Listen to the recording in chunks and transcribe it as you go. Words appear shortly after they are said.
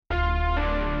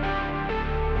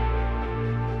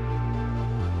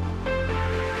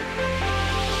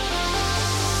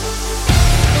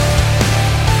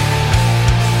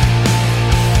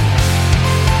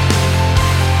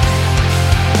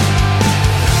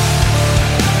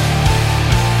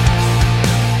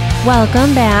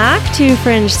Welcome back to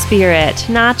Fringe Spirit,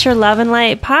 Not Your Love and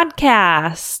Light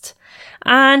podcast.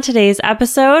 On today's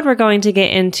episode, we're going to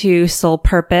get into soul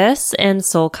purpose and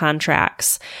soul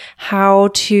contracts, how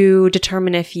to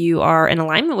determine if you are in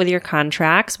alignment with your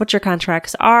contracts, what your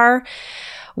contracts are,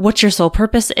 what your soul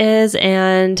purpose is,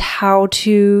 and how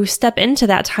to step into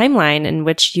that timeline in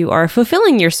which you are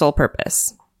fulfilling your soul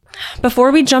purpose. Before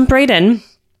we jump right in,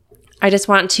 I just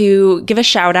want to give a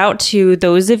shout out to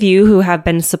those of you who have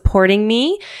been supporting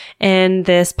me in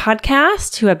this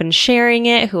podcast, who have been sharing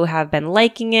it, who have been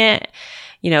liking it.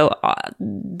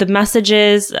 The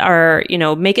messages are,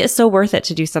 make it so worth it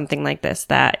to do something like this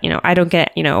that, I don't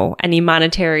get, any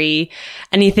monetary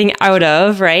anything out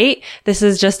of, right? This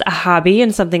is just a hobby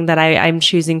and something that I'm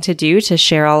choosing to do to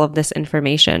share all of this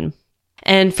information.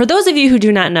 And for those of you who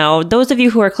do not know, those of you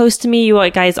who are close to me,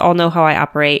 you guys all know how I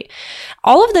operate.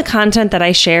 All of the content that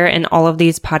I share in all of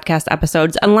these podcast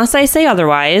episodes, unless I say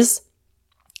otherwise,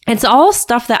 it's all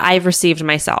stuff that I've received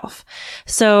myself.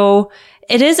 So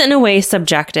it is in a way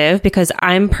subjective because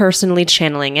I'm personally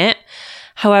channeling it.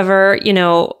 However,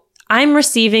 I'm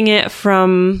receiving it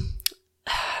from,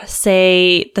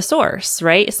 say, the source,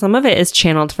 right? Some of it is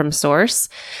channeled from source.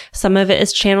 Some of it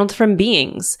is channeled from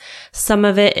beings. Some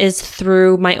of it is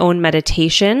through my own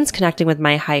meditations, connecting with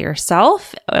my higher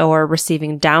self, or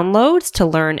receiving downloads to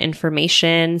learn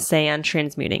information, say on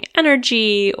transmuting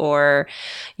energy or,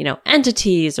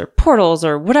 entities or portals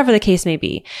or whatever the case may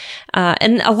be.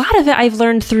 And a lot of it I've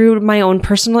learned through my own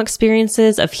personal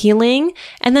experiences of healing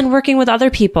and then working with other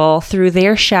people through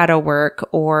their shadow work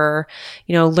or,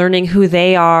 learning who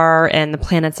they are and the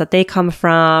planets that they come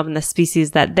from and the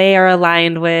species that they are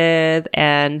aligned with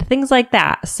and things like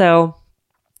that. So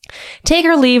take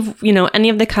or leave, any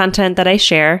of the content that I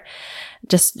share.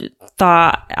 Just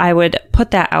thought I would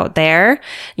put that out there.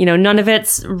 None of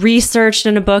it's researched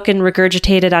in a book and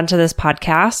regurgitated onto this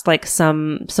podcast like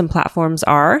some platforms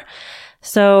are.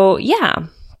 So yeah.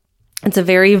 It's a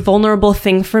very vulnerable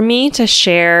thing for me to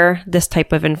share this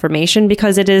type of information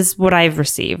because it is what I've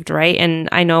received, right? And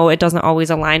I know it doesn't always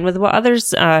align with what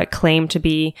others claim to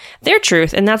be their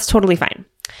truth, and that's totally fine.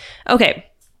 Okay,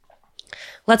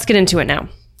 let's get into it now.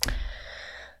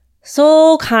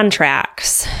 Soul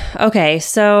contracts. Okay,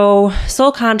 so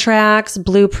soul contracts,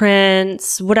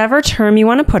 blueprints, whatever term you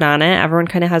want to put on it, everyone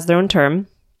kind of has their own term.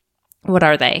 What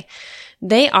are they?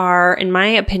 They are, in my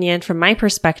opinion, from my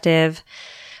perspective,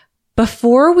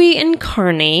 before we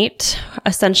incarnate,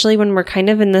 essentially when we're kind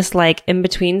of in this like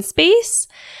in-between space,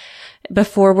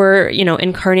 before we're,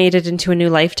 incarnated into a new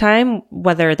lifetime,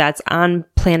 whether that's on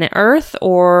planet Earth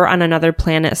or on another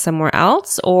planet somewhere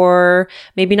else, or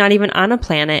maybe not even on a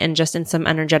planet and just in some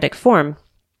energetic form.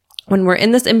 When we're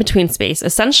in this in-between space,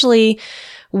 essentially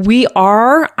we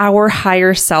are our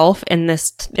higher self in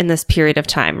this period of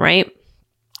time, right?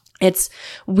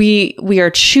 We are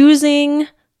choosing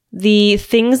the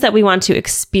things that we want to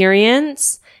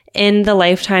experience in the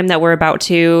lifetime that we're about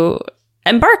to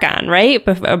embark on, right?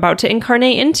 About to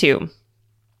incarnate into.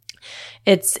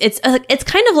 It's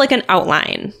kind of like an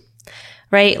outline,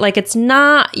 right? Like it's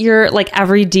not your like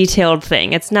every detailed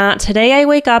thing. It's not today I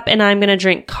wake up and I'm going to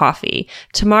drink coffee.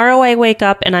 Tomorrow I wake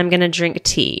up and I'm going to drink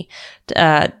tea.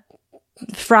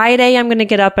 Friday I'm going to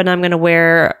get up and I'm going to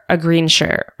wear a green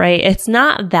shirt, right? It's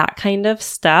not that kind of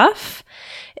stuff.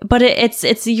 But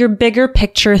it's your bigger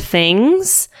picture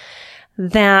things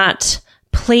that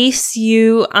place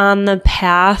you on the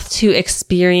path to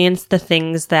experience the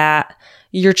things that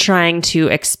you're trying to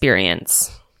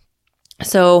experience.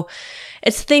 So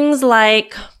it's things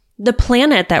like the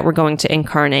planet that we're going to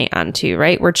incarnate onto,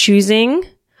 right?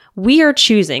 We are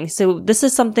choosing. So this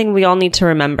is something we all need to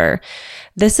remember.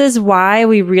 This is why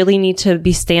we really need to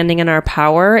be standing in our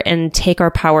power and take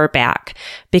our power back.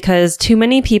 Because too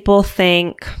many people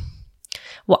think,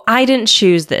 well, I didn't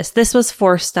choose this. This was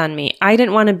forced on me. I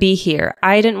didn't want to be here.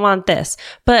 I didn't want this.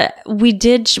 But we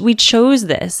chose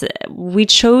this. We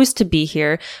chose to be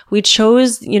here. We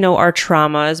chose, our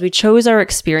traumas. We chose our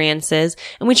experiences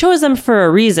and we chose them for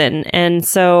a reason. And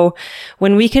so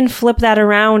when we can flip that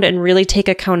around and really take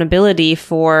accountability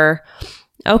for,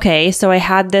 okay, so I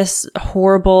had this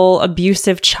horrible,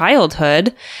 abusive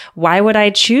childhood. Why would I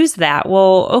choose that?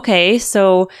 Well, okay,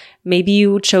 so maybe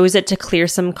you chose it to clear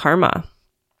some karma.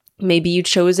 Maybe you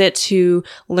chose it to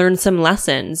learn some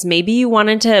lessons. Maybe you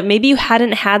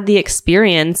hadn't had the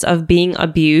experience of being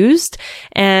abused,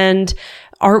 and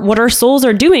what our souls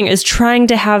are doing is trying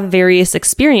to have various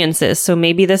experiences. So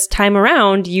maybe this time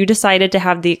around, you decided to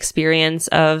have the experience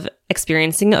of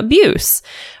experiencing abuse,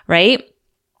 right?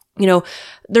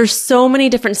 There's so many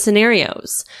different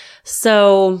scenarios.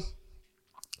 So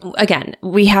again,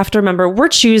 we have to remember we're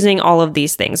choosing all of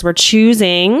these things. We're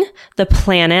choosing the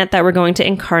planet that we're going to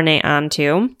incarnate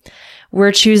onto.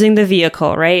 We're choosing the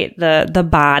vehicle, right? The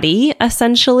body,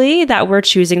 essentially, that we're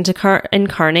choosing to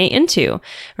incarnate into,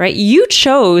 right? You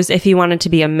chose if you wanted to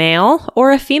be a male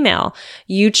or a female.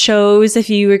 You chose if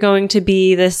you were going to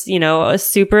be this, a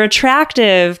super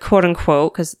attractive, quote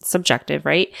unquote, because it's subjective,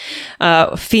 right?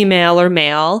 Female or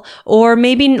male, or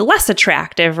maybe less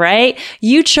attractive, right?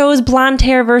 You chose blonde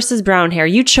hair versus brown hair.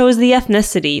 You chose the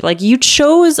ethnicity. Like, you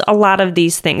chose a lot of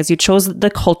these things. You chose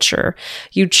the culture.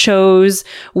 You chose,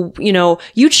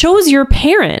 you chose your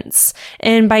parents.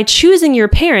 And by choosing your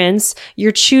parents,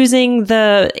 you're choosing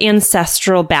the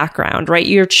ancestral background, right?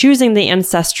 You're choosing the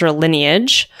ancestral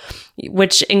lineage,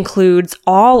 which includes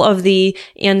all of the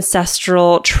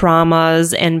ancestral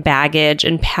traumas and baggage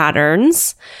and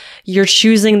patterns. You're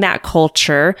choosing that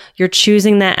culture. You're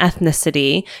choosing that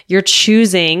ethnicity. You're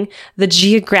choosing the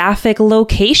geographic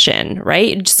location,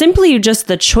 right? Simply just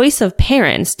the choice of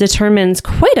parents determines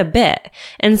quite a bit.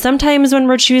 And sometimes when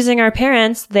we're choosing our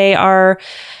parents, they are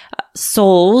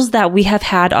souls that we have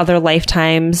had other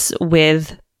lifetimes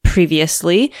with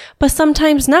previously, but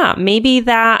sometimes not. Maybe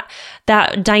that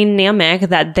dynamic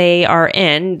that they are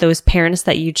in, those parents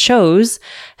that you chose,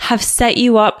 have set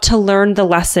you up to learn the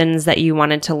lessons that you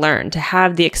wanted to learn, to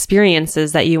have the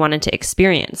experiences that you wanted to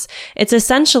experience. It's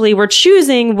essentially, we're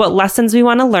choosing what lessons we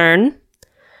want to learn,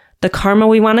 the karma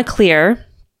we want to clear,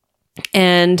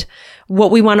 and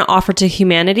what we want to offer to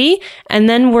humanity. And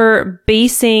then we're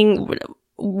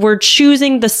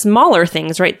choosing the smaller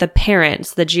things, right? The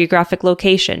parents, the geographic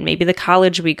location, maybe the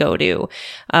college we go to,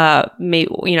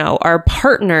 our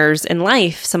partners in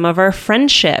life, some of our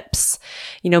friendships,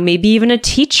 maybe even a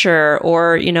teacher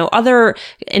or, other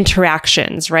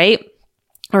interactions, right?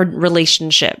 Or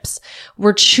relationships.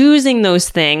 We're choosing those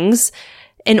things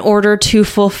in order to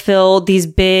fulfill these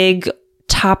big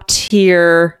top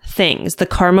tier things, the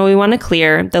karma we want to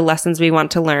clear, the lessons we want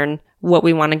to learn, what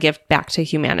we want to give back to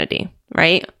humanity,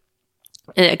 right?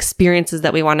 And experiences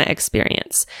that we want to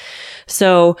experience.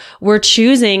 So we're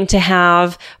choosing to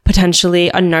have potentially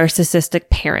a narcissistic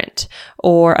parent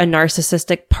or a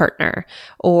narcissistic partner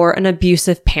or an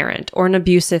abusive parent or an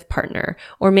abusive partner,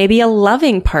 or maybe a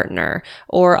loving partner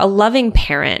or a loving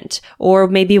parent, or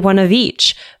maybe one of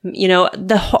each.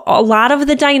 A lot of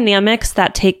the dynamics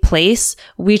that take place,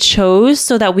 we chose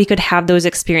so that we could have those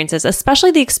experiences,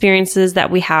 especially the experiences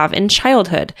that we have in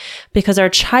childhood, because our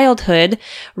childhood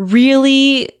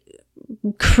really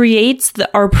creates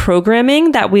our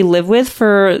programming that we live with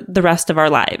for the rest of our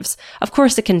lives. Of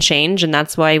course, it can change, and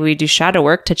that's why we do shadow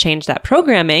work to change that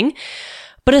programming.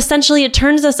 But essentially, it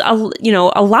turns us, a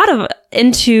lot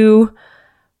into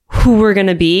who we're going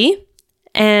to be.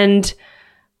 And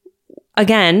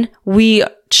again, we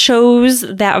chose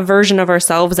that version of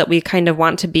ourselves that we kind of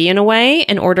want to be in a way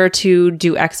in order to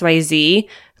do XYZ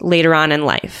later on in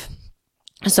life.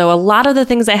 So a lot of the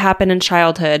things that happen in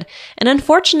childhood, and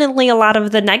unfortunately a lot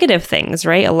of the negative things,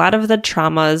 right? A lot of the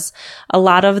traumas, a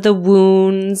lot of the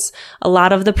wounds, a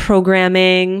lot of the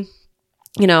programming,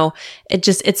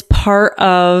 it's part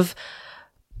of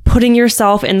putting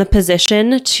yourself in the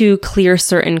position to clear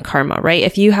certain karma, right?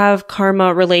 If you have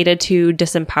karma related to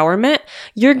disempowerment,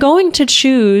 you're going to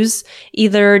choose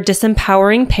either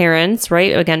disempowering parents,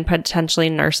 right? Again, potentially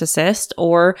narcissist,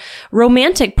 or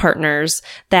romantic partners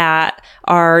that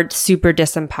are super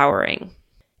disempowering.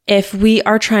 If we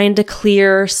are trying to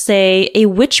clear, say, a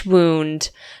witch wound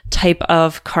type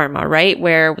of karma, right?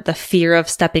 Where the fear of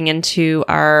stepping into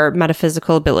our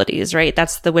metaphysical abilities, right?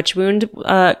 That's the witch wound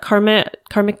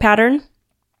karmic pattern.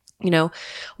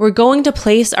 We're going to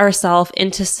place ourselves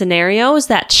into scenarios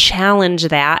that challenge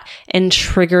that and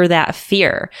trigger that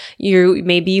fear.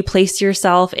 Maybe you place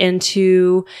yourself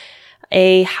into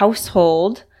a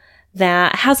household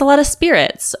that has a lot of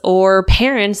spirits, or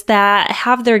parents that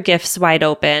have their gifts wide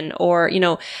open, or,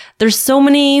 there's so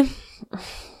many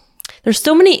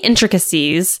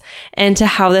intricacies into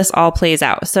how this all plays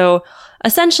out. So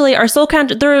essentially our soul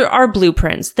there are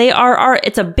blueprints.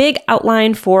 It's a big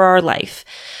outline for our life.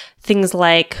 Things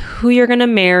like who you're going to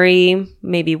marry,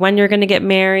 maybe when you're going to get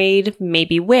married,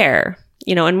 maybe where.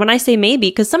 And when I say maybe,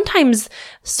 because sometimes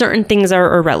certain things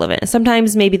are irrelevant.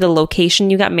 Sometimes maybe the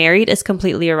location you got married is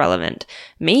completely irrelevant.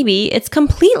 Maybe it's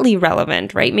completely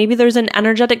relevant, right? Maybe there's an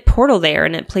energetic portal there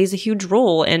and it plays a huge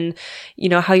role in,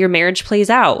 how your marriage plays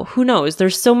out. Who knows?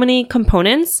 There's so many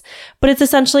components, but it's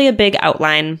essentially a big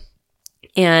outline.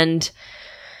 And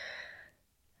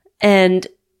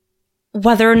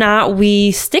whether or not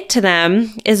we stick to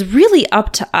them is really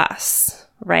up to us,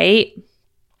 right?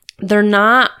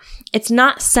 It's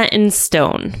not set in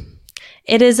stone.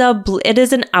 It is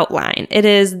an outline.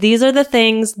 These are the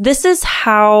things, this is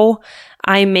how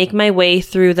I make my way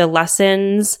through the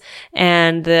lessons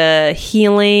and the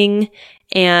healing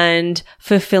and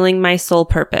fulfilling my soul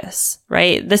purpose,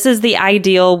 right? This is the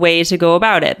ideal way to go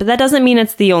about it, but that doesn't mean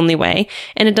it's the only way.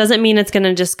 And it doesn't mean it's going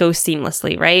to just go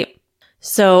seamlessly, right?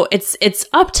 So it's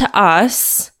up to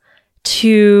us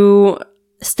to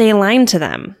stay aligned to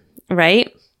them,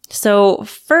 right? So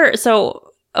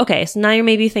now you're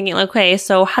maybe thinking, okay,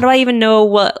 so how do I even know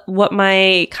what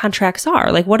my contracts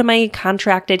are? Like, what am I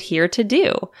contracted here to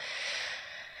do?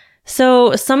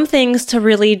 So some things to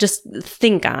really just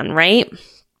think on, right?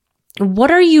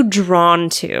 What are you drawn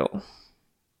to,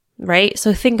 right?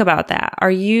 So think about that.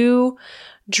 Are you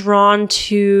drawn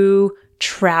to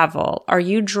travel? Are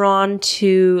you drawn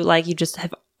to, like, you just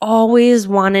have always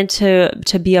wanted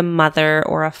to be a mother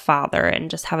or a father and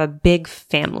just have a big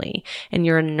family and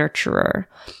you're a nurturer?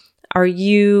 Are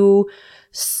you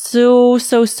so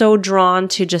drawn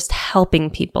to just helping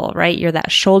people, right? You're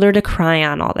that shoulder to cry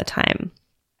on all the time.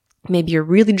 Maybe you're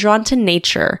really drawn to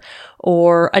nature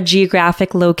or a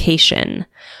geographic location,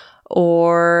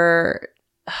 or,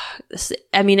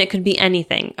 it could be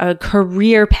anything, a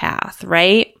career path,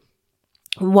 right?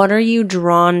 What are you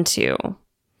drawn to?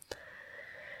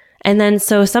 And then,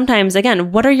 so sometimes,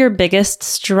 again, what are your biggest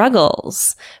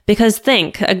struggles? Because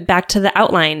think, back to the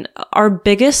outline, our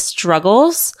biggest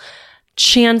struggles,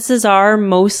 chances are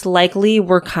most likely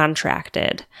we're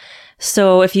contracted.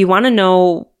 So if you want to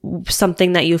know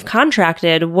something that you've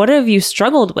contracted, what have you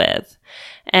struggled with?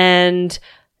 And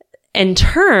in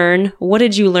turn, what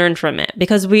did you learn from it?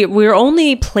 Because we're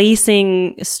only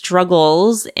placing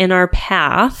struggles in our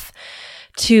path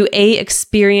to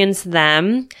experience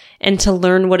them and to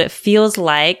learn what it feels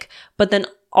like, but then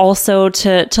also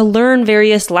to learn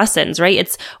various lessons, right?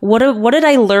 It's what did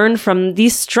I learn from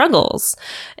these struggles?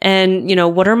 And,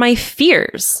 what are my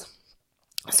fears?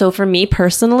 So for me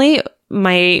personally,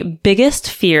 my biggest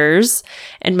fears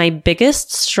and my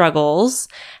biggest struggles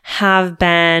have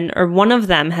been, or one of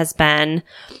them has been,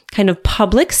 kind of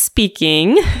public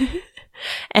speaking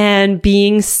and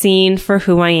being seen for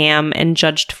who I am and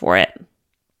judged for it.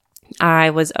 I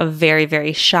was a very,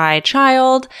 very shy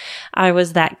child. I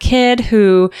was that kid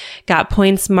who got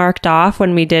points marked off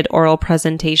when we did oral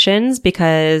presentations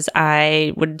because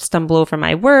I would stumble over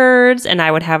my words and I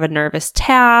would have a nervous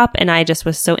tap and I just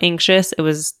was so anxious. It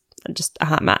was just a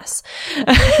hot mess.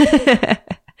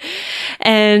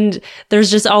 And there's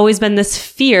just always been this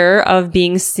fear of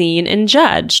being seen and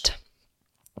judged.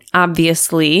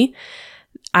 Obviously,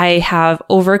 I have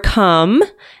overcome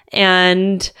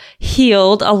and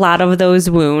healed a lot of those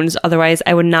wounds. Otherwise,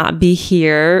 I would not be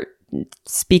here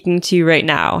speaking to you right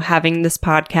now, having this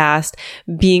podcast,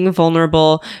 being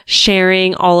vulnerable,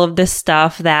 sharing all of this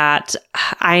stuff that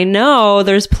I know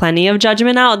there's plenty of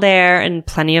judgment out there and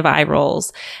plenty of eye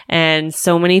rolls. And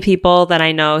so many people that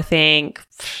I know think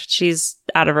she's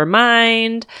out of her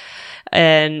mind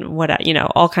and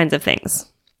all kinds of things.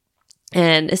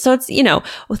 And so it's,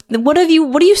 what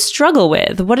do you struggle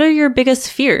with? What are your biggest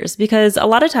fears? Because a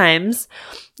lot of times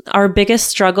our biggest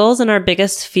struggles and our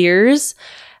biggest fears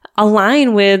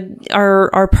align with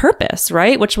our purpose,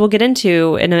 right? Which we'll get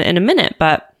into in a minute.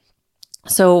 But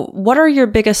so what are your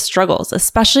biggest struggles,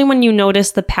 especially when you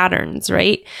notice the patterns,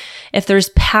 right? If there's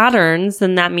patterns,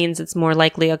 then that means it's more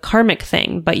likely a karmic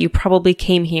thing, but you probably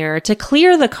came here to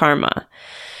clear the karma.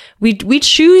 We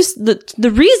choose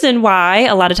the reason why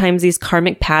a lot of times these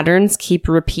karmic patterns keep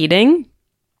repeating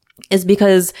is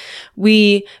because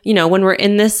when we're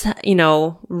in this,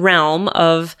 realm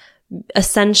of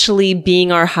essentially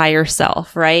being our higher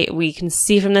self, right? We can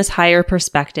see from this higher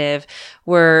perspective.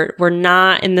 We're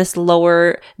not in this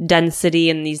lower density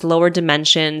and these lower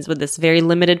dimensions with this very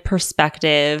limited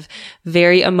perspective,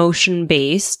 very emotion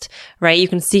based, right? You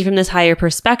can see from this higher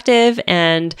perspective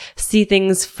and see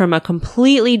things from a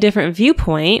completely different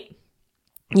viewpoint.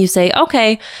 You say,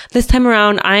 okay, this time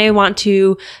around, I want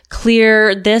to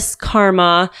clear this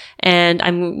karma and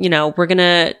we're going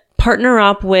to partner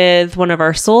up with one of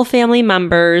our soul family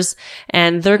members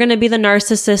and they're going to be the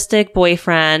narcissistic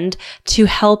boyfriend to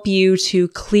help you to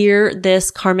clear this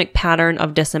karmic pattern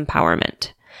of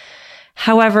disempowerment.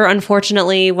 However,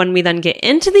 unfortunately, when we then get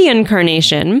into the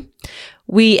incarnation,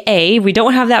 we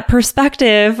don't have that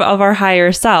perspective of our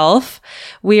higher self.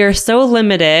 We are so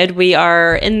limited. We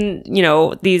are in,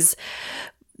 these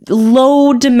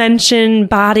low dimension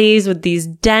bodies with this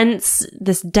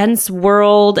dense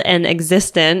world and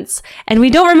existence. And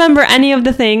we don't remember any of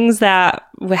the things that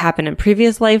would happen in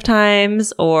previous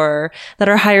lifetimes or that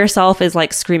our higher self is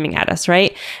like screaming at us,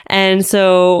 right? And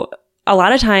so a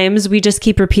lot of times we just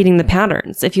keep repeating the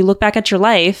patterns. If you look back at your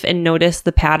life and notice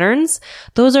the patterns,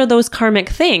 those are those karmic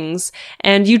things.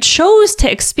 And you chose to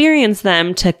experience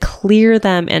them to clear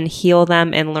them and heal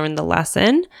them and learn the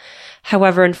lesson.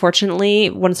 However, unfortunately,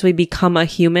 once we become a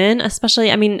human, especially,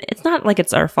 it's not like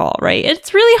it's our fault, right?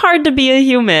 It's really hard to be a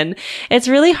human. It's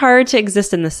really hard to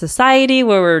exist in this society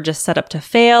where we're just set up to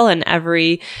fail in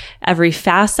every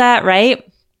facet, right?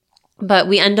 But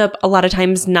we end up a lot of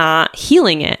times not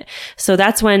healing it. So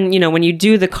that's when, when you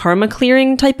do the karma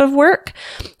clearing type of work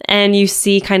and you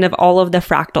see kind of all of the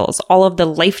fractals, all of the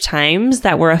lifetimes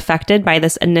that were affected by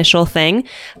this initial thing.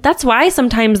 That's why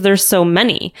sometimes there's so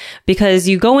many, because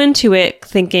you go into it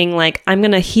thinking like, I'm going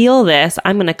to heal this,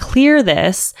 I'm going to clear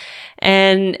this.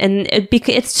 And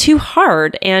it's too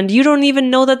hard and you don't even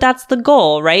know that that's the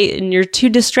goal, right? And you're too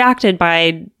distracted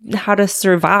by how to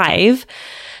survive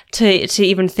to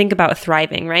even think about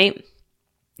thriving, right?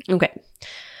 Okay.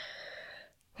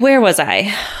 Where was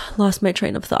I? Lost my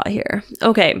train of thought here.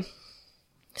 Okay.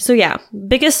 So yeah,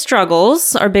 biggest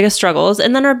struggles,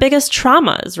 and then our biggest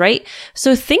traumas, right?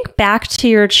 So think back to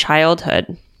your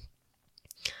childhood.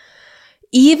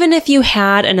 Even if you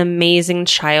had an amazing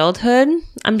childhood,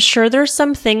 I'm sure there's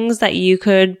some things that you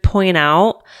could point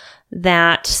out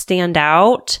that stand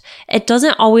out. It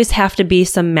doesn't always have to be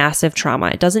some massive trauma.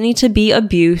 It doesn't need to be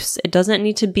abuse. It doesn't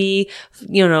need to be,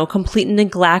 complete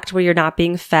neglect where you're not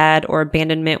being fed, or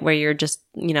abandonment where you're just,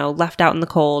 left out in the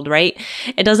cold, right?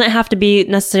 It doesn't have to be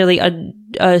necessarily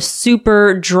a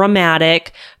super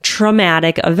traumatic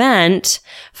event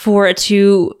for it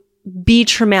to be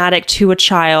traumatic to a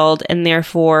child and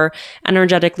therefore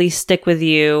energetically stick with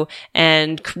you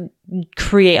and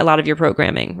create a lot of your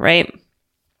programming, right?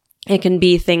 It can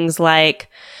be things like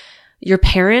your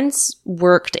parents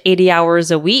worked 80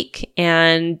 hours a week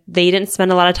and they didn't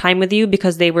spend a lot of time with you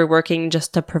because they were working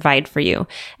just to provide for you.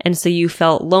 And so you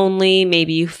felt lonely,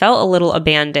 maybe you felt a little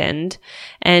abandoned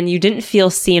and you didn't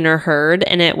feel seen or heard.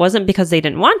 And it wasn't because they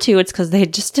didn't want to, it's because they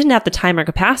just didn't have the time or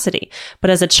capacity. But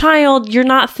as a child, you're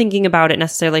not thinking about it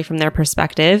necessarily from their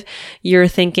perspective. You're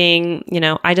thinking,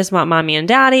 I just want mommy and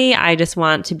daddy. I just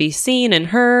want to be seen and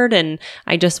heard. And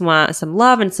I just want some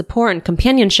love and support and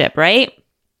companionship, right?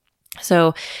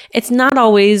 So it's not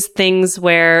always things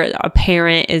where a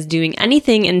parent is doing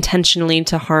anything intentionally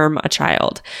to harm a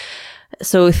child.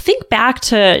 So think back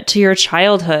to your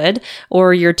childhood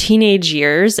or your teenage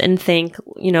years and think,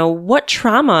 what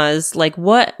traumas, like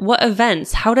what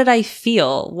events, how did I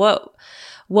feel?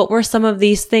 What were some of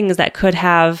these things that could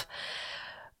have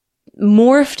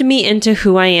morphed me into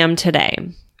who I am today?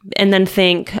 And then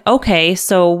think, okay,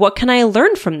 so what can I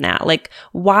learn from that? Like,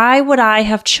 why would I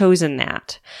have chosen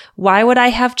that? Why would I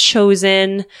have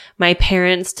chosen my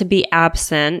parents to be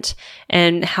absent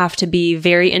and have to be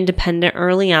very independent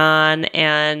early on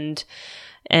and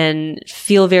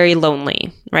feel very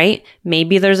lonely, right?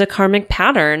 Maybe there's a karmic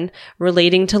pattern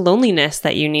relating to loneliness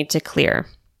that you need to clear.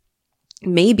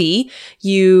 Maybe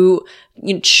you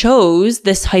chose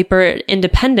this hyper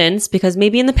independence because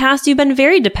maybe in the past you've been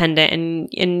very dependent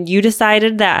and you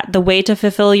decided that the way to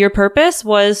fulfill your purpose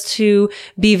was to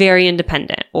be very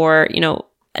independent, or,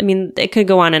 it could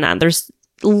go on and on. There's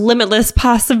limitless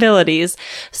possibilities.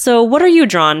 So what are you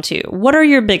drawn to? What are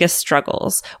your biggest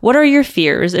struggles? What are your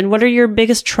fears? And what are your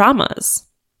biggest traumas?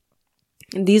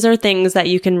 These are things that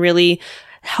you can really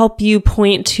help you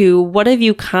point to what have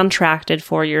you contracted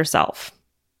for yourself.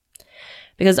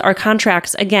 Because our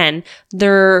contracts, again,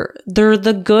 they're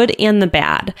the good and the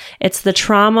bad. It's the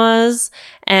traumas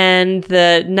and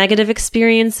the negative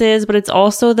experiences, but it's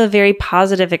also the very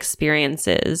positive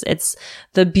experiences. It's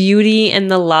the beauty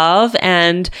and the love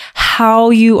and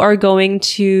how you are going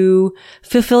to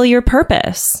fulfill your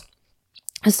purpose.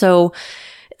 So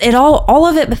all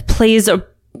of it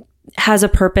has a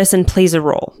purpose and plays a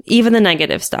role, even the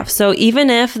negative stuff. So even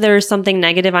if there's something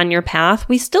negative on your path,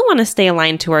 we still want to stay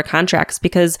aligned to our contracts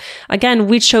because, again,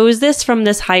 we chose this from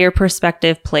this higher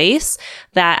perspective place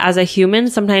that as a human,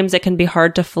 sometimes it can be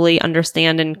hard to fully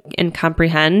understand and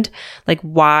comprehend like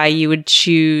why you would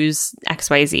choose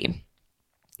XYZ.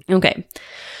 Okay.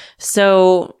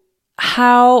 So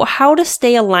how to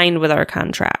stay aligned with our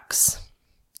contracts?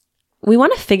 We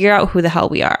want to figure out who the hell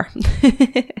we are.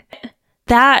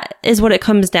 That is what it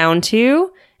comes down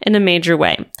to in a major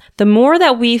way. The more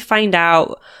that we find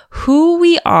out who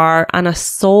we are on a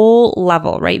soul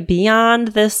level, right? Beyond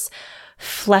this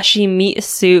fleshy meat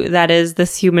suit that is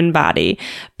this human body,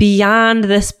 beyond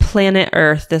this planet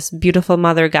Earth, this beautiful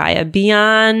Mother Gaia,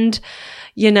 beyond,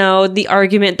 the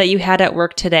argument that you had at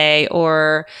work today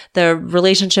or the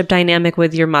relationship dynamic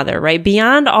with your mother, right?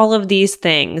 Beyond all of these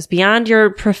things, beyond your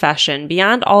profession,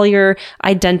 beyond all your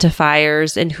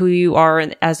identifiers and who you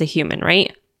are as a human,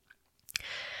 right?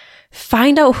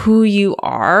 Find out who you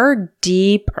are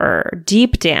deep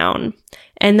down.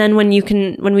 And then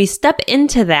when we step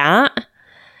into that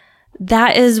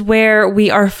is where we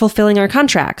are fulfilling our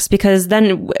contracts, because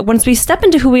then once we step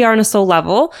into who we are on a soul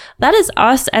level, that is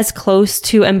us as close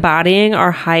to embodying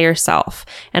our higher self.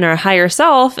 And our higher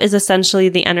self is essentially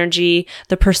the energy,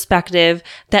 the perspective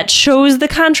that chose the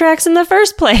contracts in the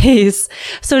first place.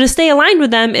 So to stay aligned with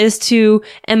them is to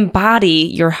embody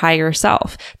your higher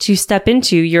self, to step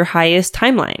into your highest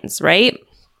timelines, right?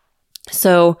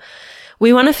 So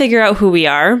we want to figure out who we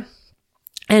are.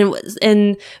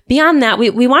 And beyond that, we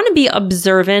want to be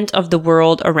observant of the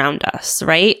world around us,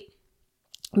 right?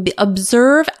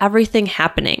 Observe everything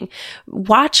happening.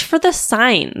 Watch for the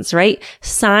signs, right?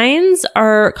 Signs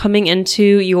are coming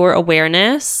into your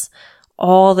awareness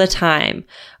all the time.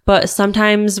 But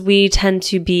oftentimes,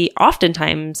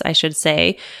 I should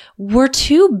say, we're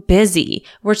too busy.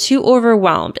 We're too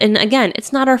overwhelmed. And again,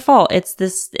 it's not our fault. It's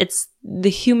the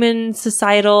human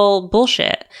societal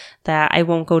bullshit that I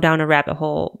won't go down a rabbit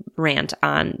hole rant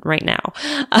on right now.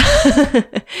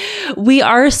 We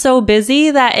are so busy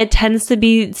that it tends to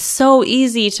be so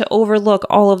easy to overlook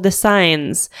all of the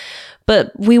signs.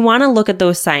 But we want to look at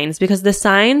those signs because the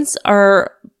signs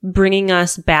are bringing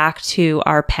us back to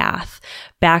our path,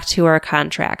 back to our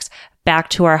contracts, back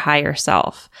to our higher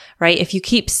self, right? If you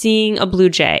keep seeing a blue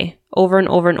jay over and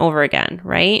over and over again,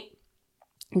 right?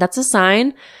 That's a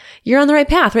sign you're on the right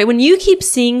path, right? When you keep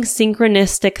seeing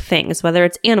synchronistic things, whether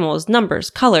it's animals, numbers,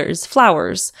 colors,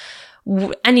 flowers,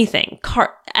 anything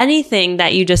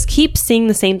that you just keep seeing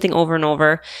the same thing over and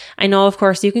over. I know, of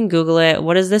course, you can Google it.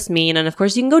 What does this mean? And of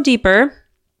course, you can go deeper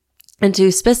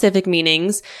into specific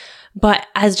meanings. But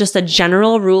as just a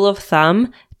general rule of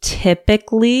thumb,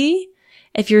 typically,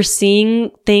 if you're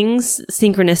seeing things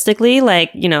synchronistically,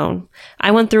 like,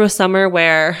 I went through a summer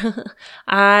where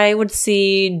I would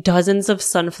see dozens of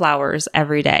sunflowers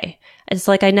every day. It's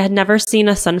like I had never seen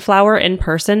a sunflower in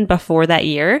person before that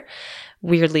year,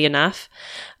 weirdly enough.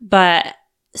 But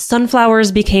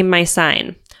sunflowers became my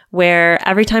sign, where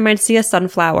every time I'd see a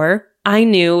sunflower, I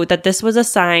knew that this was a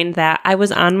sign that I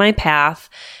was on my path.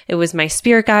 It was my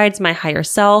spirit guides, my higher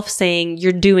self saying,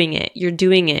 you're doing it.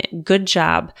 Good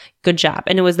job.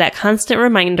 And it was that constant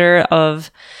reminder of,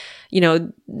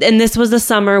 and this was the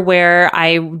summer where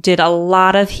I did a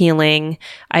lot of healing.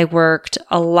 I worked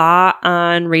a lot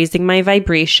on raising my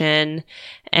vibration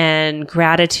and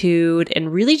gratitude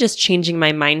and really just changing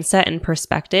my mindset and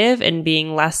perspective and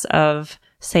being less of,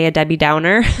 say, a Debbie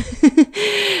Downer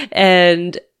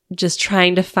and just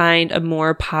trying to find a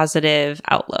more positive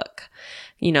outlook,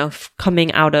 coming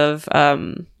out of,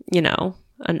 an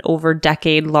over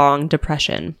decade long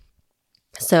depression.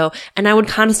 So, and I would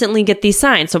constantly get these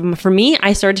signs. So for me,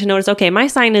 I started to notice, okay, my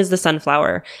sign is the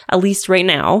sunflower, at least right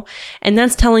now. And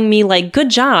that's telling me like, good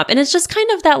job. And it's just kind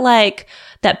of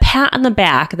that pat on the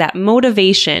back, that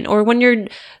motivation, or when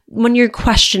you're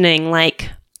questioning, like,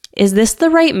 is this the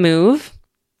right move?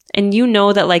 And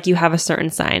that like you have a certain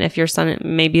sign, if your sun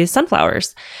maybe is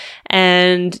sunflowers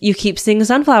and you keep seeing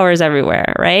sunflowers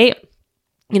everywhere, right?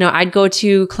 I'd go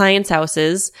to clients'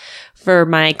 houses for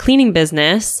my cleaning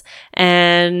business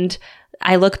and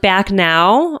I look back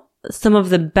now, some of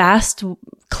the best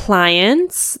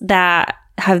clients that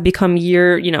have become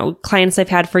clients I've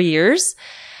had for years.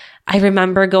 I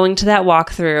remember going to that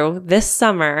walkthrough this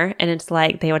summer and it's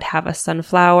like they would have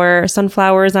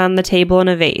sunflowers on the table in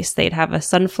a vase. They'd have a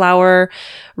sunflower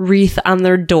wreath on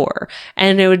their door.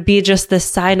 And it would be just this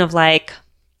sign of like,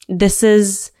 this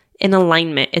is in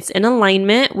alignment. It's in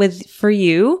alignment for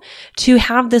you to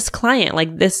have this client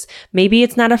like this. Maybe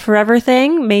it's not a forever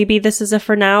thing. Maybe this is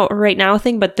a right now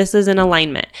thing, but this is in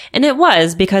alignment. And it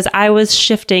was because I was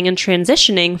shifting and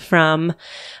transitioning from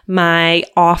my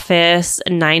office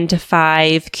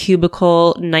 9-to-5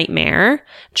 cubicle nightmare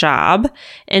job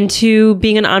into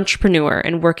being an entrepreneur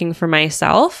and working for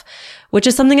myself, which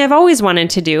is something I've always wanted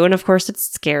to do. And of course it's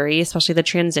scary, especially the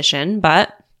transition,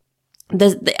 but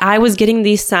I was getting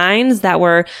these signs that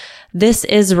were This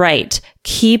is right.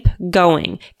 Keep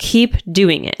going. Keep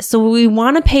doing it. So we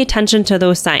want to pay attention to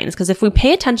those signs, because if we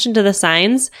pay attention to the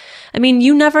signs, I mean,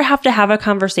 you never have to have a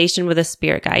conversation with a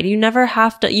spirit guide. You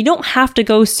don't have to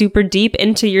go super deep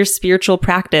into your spiritual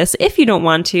practice if you don't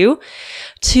want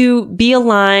to be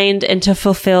aligned and to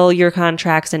fulfill your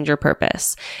contracts and your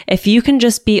purpose. If you can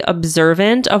just be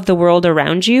observant of the world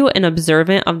around you and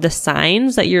observant of the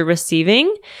signs that you're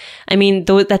receiving, I mean,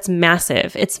 that's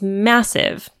massive. It's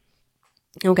massive.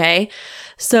 Okay.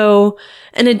 So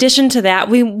in addition to that,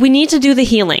 we need to do the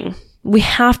healing. We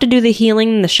have to do the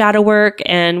healing, the shadow work,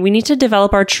 and we need to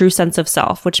develop our true sense of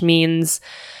self, which means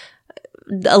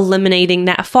eliminating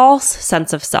that false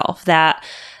sense of self, that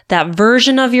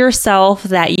version of yourself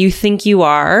that you think you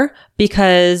are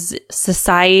because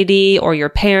society or your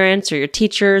parents or your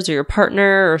teachers or your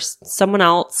partner or someone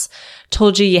else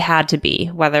told you you had to be,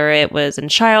 whether it was in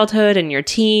childhood, in your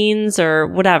teens, or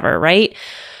whatever, right?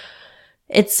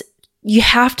 You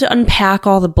have to unpack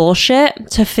all the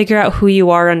bullshit to figure out who you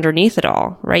are underneath it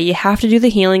all, right? You have to do the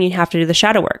healing. You have to do the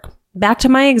shadow work. Back to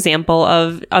my example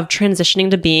of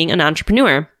transitioning to being an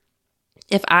entrepreneur.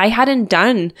 If I hadn't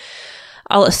done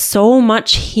so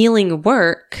much healing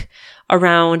work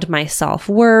around my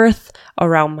self-worth,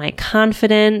 around my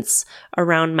confidence,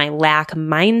 around my lack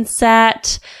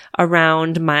mindset,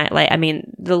 around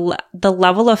the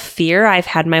level of fear I've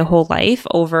had my whole life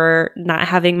over not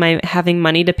having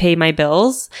money to pay my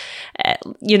bills,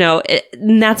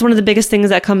 and that's one of the biggest things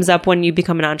that comes up when you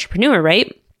become an entrepreneur,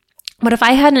 right? But if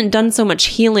I hadn't done so much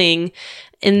healing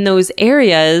in those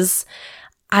areas,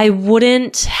 I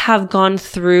wouldn't have gone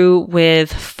through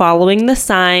with following the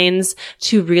signs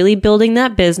to really building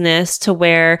that business to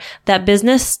where that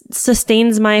business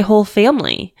sustains my whole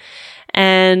family.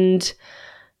 And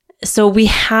so we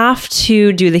have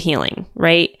to do the healing,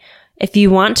 right? If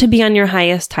you want to be on your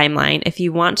highest timeline, if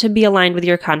you want to be aligned with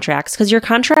your contracts, because your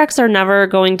contracts are never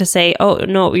going to say, oh,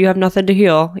 no, you have nothing to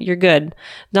heal. You're good.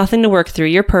 Nothing to work through.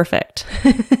 You're perfect.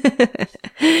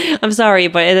 I'm sorry,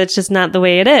 but it's just not the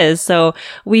way it is. So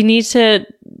we need to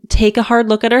take a hard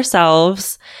look at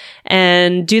ourselves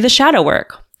and do the shadow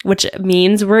work, which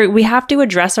means we have to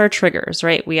address our triggers,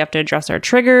 right? We have to address our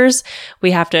triggers.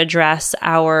 We have to address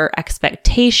our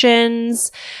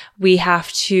expectations. We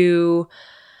have to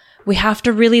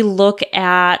really look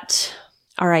at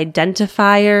our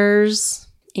identifiers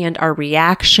and our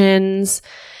reactions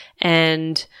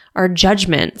and our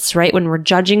judgments, right? When we're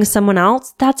judging someone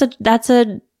else, that's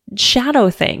a shadow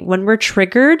thing. When we're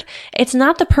triggered, it's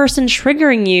not the person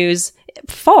triggering you's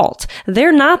fault.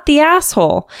 They're not the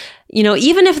asshole.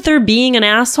 Even if they're being an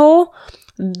asshole,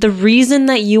 the reason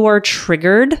that you are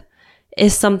triggered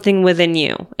is something within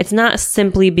you. It's not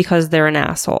simply because they're an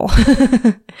asshole.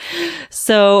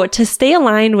 So to stay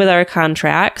aligned with our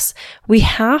contracts, we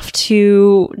have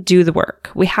to do the work.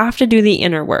 We have to do the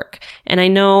inner work. And I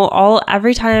know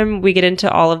every time we get into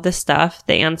all of this stuff,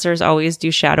 the answer is always do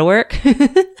shadow work.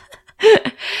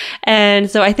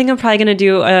 And so I think I'm probably going to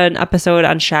do an episode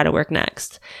on shadow work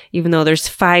next, even though there's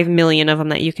 5 million of them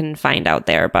that you can find out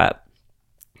there. But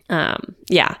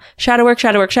yeah, shadow work,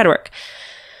 shadow work, shadow work.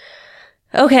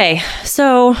 Okay,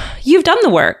 so you've done the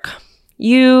work.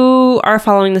 You are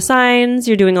following the signs.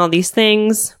 You're doing all these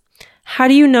things. How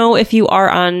do you know if you are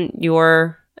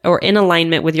or in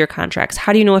alignment with your contracts?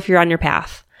 How do you know if you're on your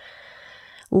path?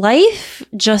 Life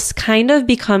just kind of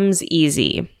becomes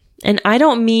easy. And I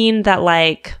don't mean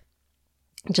that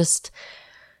just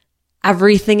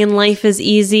everything in life is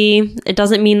easy. It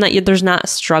doesn't mean that there's not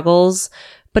struggles,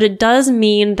 but it does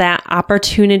mean that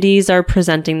opportunities are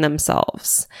presenting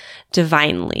themselves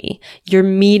divinely. You're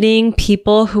meeting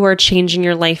people who are changing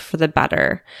your life for the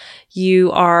better. You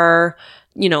are,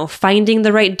 finding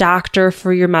the right doctor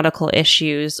for your medical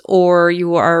issues, or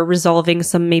you are resolving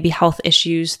some maybe health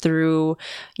issues through,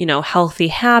 healthy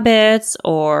habits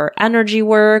or energy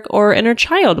work or inner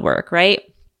child work, right?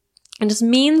 It just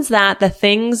means that the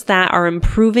things that are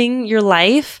improving your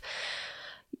life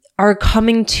are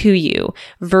coming to you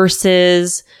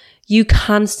versus you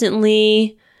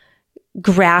constantly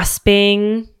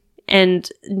grasping and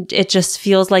it just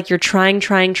feels like you're trying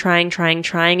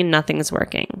and nothing's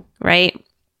working, right?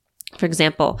 For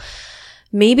example,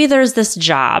 maybe there's this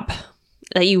job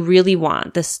that you really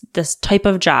want, this type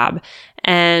of job,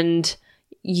 and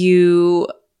you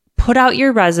put out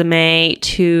your resume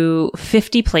to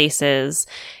 50 places.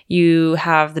 You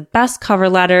have the best cover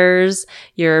letters,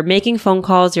 you're making phone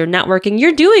calls, you're networking,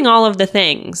 you're doing all of the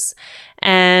things.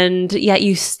 And yet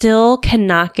you still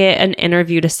cannot get an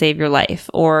interview to save your life.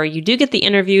 Or you do get the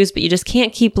interviews, but you just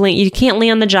can't you can't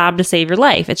land the job to save your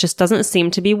life. It just doesn't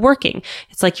seem to be working.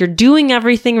 It's like you're doing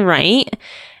everything right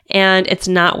and it's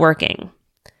not working.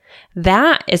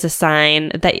 That is a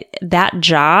sign that that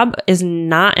job is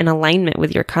not in alignment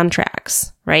with your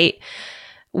contracts, right?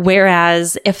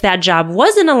 Whereas if that job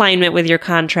was in alignment with your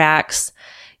contracts,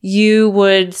 you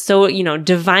would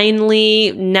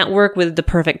divinely network with the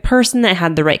perfect person that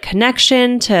had the right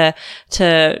connection to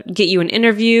get you an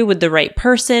interview with the right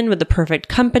person, with the perfect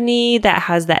company that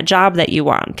has that job that you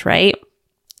want, right?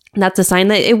 That's a sign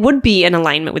that it would be in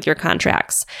alignment with your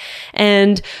contracts.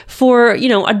 And for,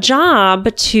 a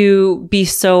job to be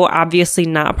so obviously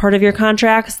not part of your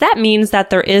contracts, that means that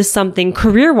there is something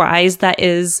career-wise that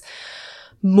is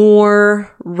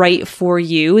more right for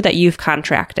you that you've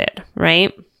contracted,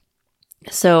 right?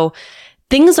 So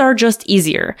things are just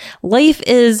easier. Life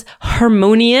is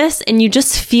harmonious and you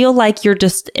just feel like you're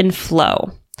just in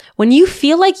flow. When you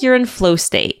feel like you're in flow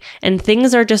state and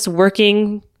things are just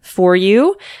working for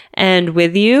you and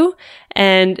with you,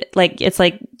 and it's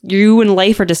like you and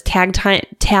life are just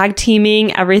tag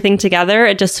teaming everything together,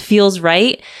 it just feels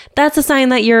right. That's a sign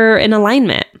that you're in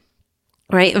alignment,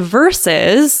 right?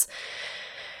 Versus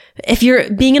if you're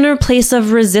being in a place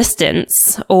of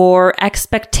resistance or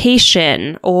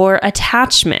expectation or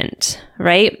attachment,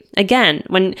 right? Again,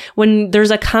 when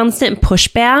there's a constant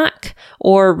pushback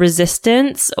or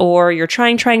resistance, or you're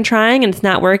trying and it's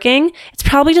not working, it's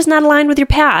probably just not aligned with your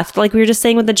path, like we were just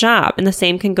saying with the job. And the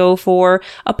same can go for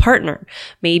a partner.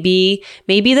 Maybe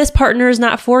this partner is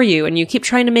not for you and you keep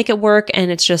trying to make it work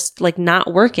and it's just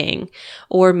not working.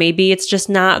 Or maybe it's just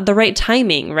not the right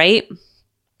timing, right?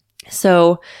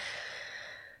 So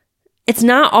it's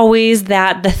not always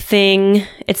that the thing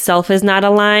itself is not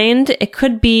aligned. It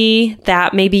could be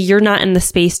that maybe you're not in the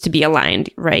space to be aligned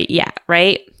right yet,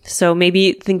 right? So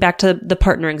maybe think back to the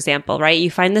partner example, right?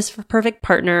 You find this perfect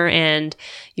partner and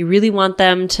you really want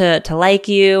them to like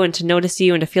you and to notice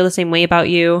you and to feel the same way about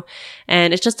you.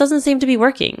 And it just doesn't seem to be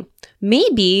working.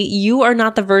 Maybe you are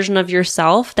not the version of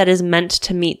yourself that is meant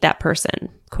to meet that person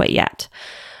quite yet.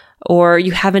 Or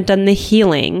you haven't done the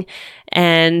healing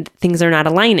and things are not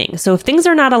aligning. So if things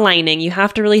are not aligning, you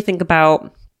have to really think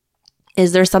about,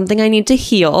 is there something I need to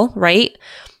heal, right?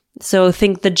 So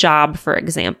think the job, for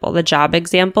example,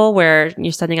 where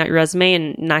you're sending out your resume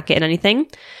and not getting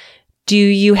anything. Do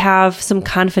you have some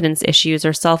confidence issues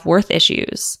or self-worth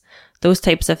issues? Those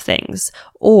types of things.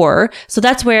 So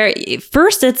that's where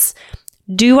first it's,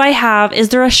 is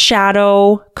there a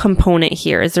shadow component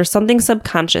here? Is there something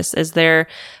subconscious? Is there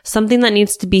something that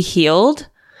needs to be healed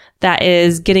that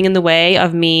is getting in the way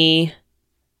of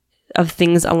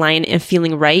things align and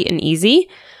feeling right and easy?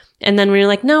 And then when you're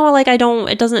like, no,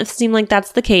 it doesn't seem like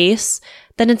that's the case,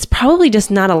 then it's probably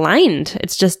just not aligned.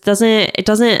 It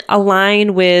doesn't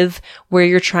align with where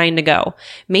you're trying to go.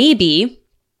 Maybe,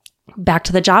 back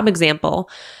to the job example,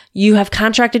 you have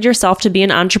contracted yourself to be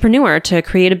an entrepreneur, to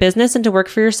create a business and to work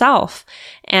for yourself.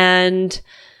 And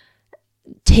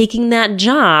taking that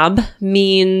job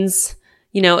means,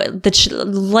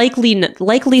 the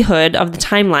likelihood of the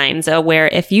timelines where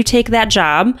if you take that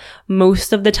job,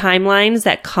 most of the timelines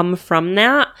that come from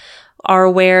that are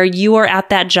where you are at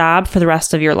that job for the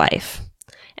rest of your life.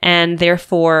 And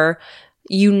therefore,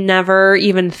 you never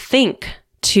even think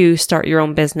to start your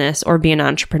own business or be an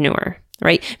entrepreneur.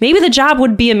 Right? Maybe the job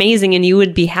would be amazing and you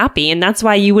would be happy, and that's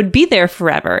why you would be there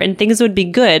forever and things would be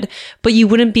good, but you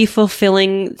wouldn't be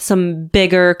fulfilling some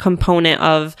bigger component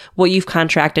of what you've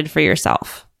contracted for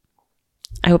yourself.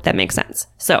 I hope that makes sense.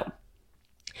 So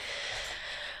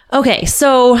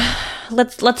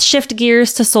let's shift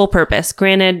gears to soul purpose.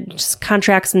 Granted, just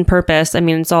contracts and purpose,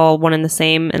 it's all one and the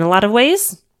same in a lot of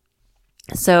ways.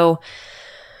 So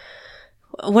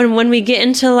when we get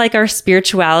into our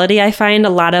spirituality, I find a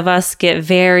lot of us get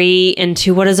very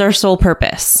into what is our soul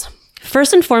purpose.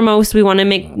 First and foremost, we want to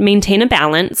maintain a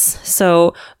balance.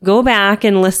 So go back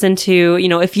and listen to,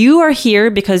 if you are here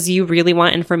because you really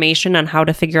want information on how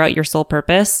to figure out your soul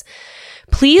purpose,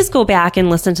 please go back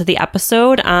and listen to the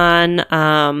episode on,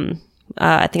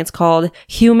 I think it's called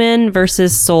Human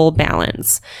versus Soul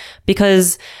Balance.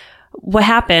 Because what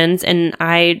happens, and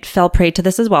I fell prey to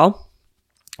this as well,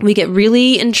 we get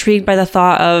really intrigued by the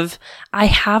thought of, I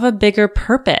have a bigger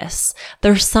purpose.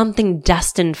 There's something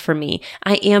destined for me.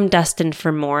 I am destined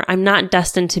for more. I'm not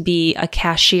destined to be a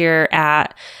cashier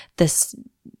at this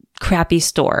crappy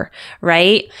store,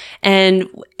 right? And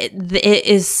it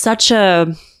is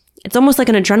it's almost like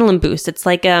an adrenaline boost. It's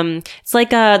like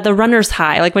the runner's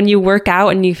high. Like when you work out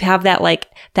and you have that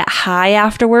that high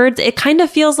afterwards, it kind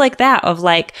of feels like that of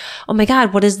oh my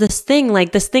God, what is this thing?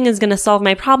 This thing is going to solve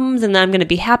my problems and then I'm going to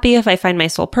be happy if I find my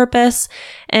soul purpose.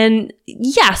 And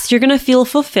yes, you're going to feel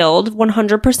fulfilled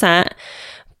 100%,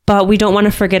 but we don't want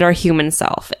to forget our human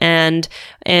self and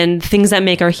things that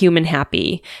make our human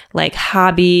happy, like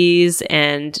hobbies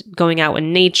and going out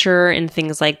in nature and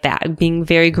things like that, being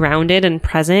very grounded and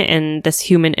present in this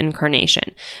human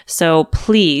incarnation. So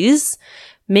please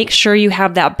make sure you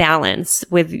have that balance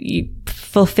with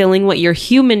fulfilling what your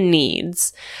human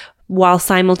needs while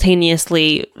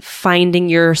simultaneously finding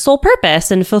your soul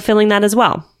purpose and fulfilling that as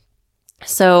well.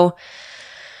 So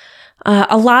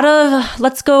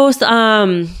let's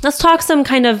talk some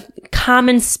kind of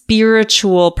common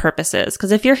spiritual purposes.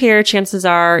 Because if you're here, chances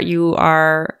are you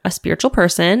are a spiritual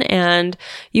person and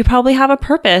you probably have a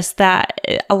purpose that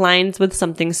aligns with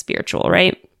something spiritual,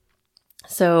 right?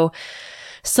 So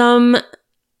some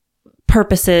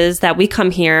purposes that we come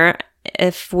here,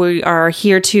 if we are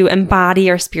here to embody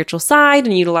our spiritual side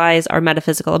and utilize our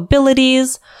metaphysical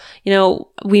abilities,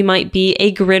 we might be a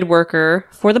grid worker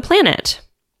for the planet.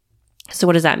 So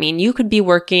what does that mean? You could be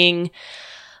working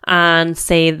on,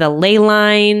 say, the ley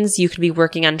lines. You could be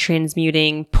working on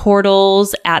transmuting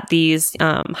portals at these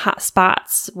hot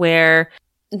spots where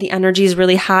the energy is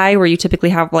really high, where you typically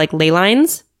have like ley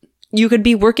lines. You could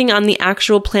be working on the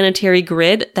actual planetary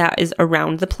grid that is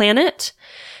around the planet.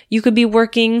 You could be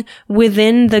working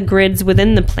within the grids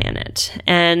within the planet.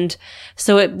 And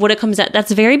so what it comes at,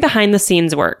 that's very behind the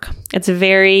scenes work. It's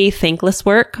very thankless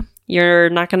work. You're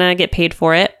not going to get paid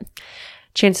for it.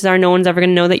 Chances are no one's ever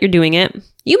going to know that you're doing it.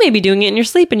 You may be doing it in your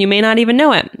sleep and you may not even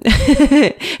know it.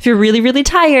 If you're really, really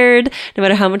tired, no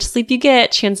matter how much sleep you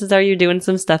get, chances are you're doing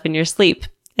some stuff in your sleep.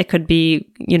 It could be,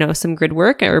 some grid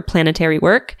work or planetary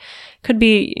work. Could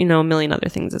be, a million other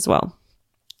things as well.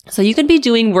 So you could be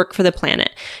doing work for the planet.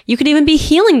 You could even be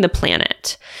healing the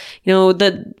planet.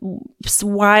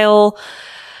 While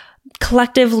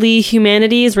collectively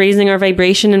humanity is raising our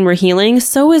vibration and we're healing,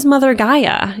 so is Mother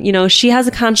Gaia. She has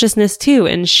a consciousness too,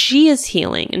 and she is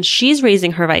healing and she's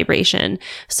raising her vibration.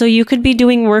 So you could be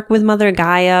doing work with Mother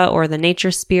Gaia or the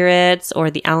nature spirits or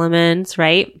the elements,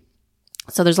 right?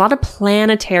 So there's a lot of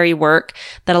planetary work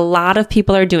that a lot of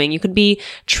people are doing. You could be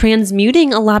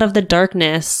transmuting a lot of the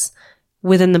darkness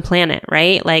within the planet,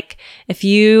 right? Like if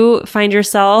you find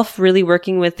yourself really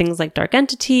working with things like dark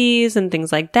entities and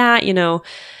things like that,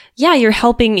 you're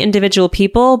helping individual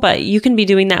people, but you can be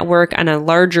doing that work on a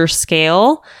larger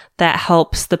scale that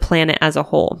helps the planet as a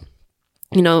whole.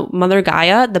 Mother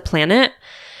Gaia, the planet,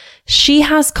 she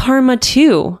has karma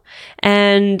too.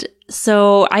 And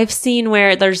so I've seen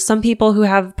where there's some people who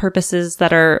have purposes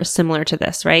that are similar to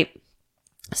this, right?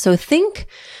 So think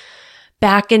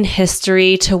back in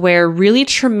history to where really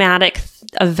traumatic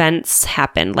events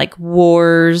happened, like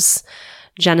wars,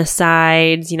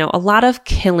 genocides, a lot of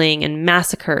killing and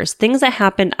massacres, things that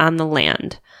happened on the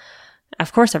land.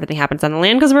 Of course, everything happens on the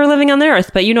land because we're living on the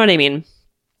earth, but you know what I mean.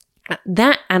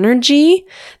 That energy,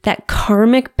 that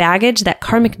karmic baggage, that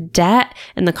karmic debt,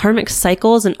 and the karmic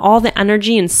cycles and all the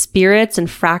energy and spirits and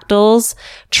fractals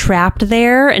trapped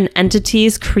there and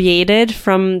entities created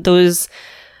from those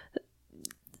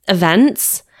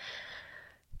events,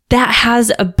 that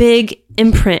has a big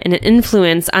imprint and an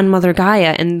influence on Mother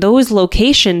Gaia. And those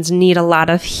locations need a lot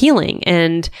of healing.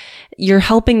 And you're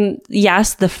helping,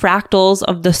 yes, the fractals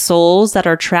of the souls that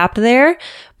are trapped there,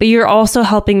 but you're also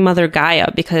helping Mother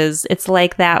Gaia because it's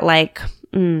like that,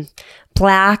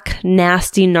 black,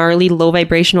 nasty, gnarly, low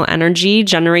vibrational energy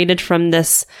generated from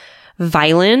this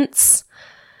violence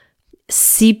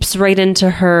seeps right into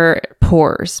her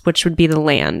pores, which would be the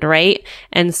land, right?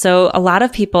 And so a lot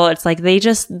of people, it's like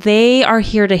they are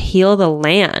here to heal the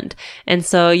land. And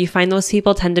so you find those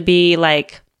people tend to be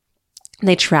like,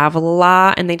 they travel a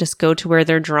lot and they just go to where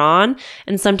they're drawn.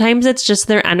 And sometimes it's just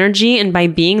their energy. And by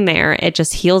being there, it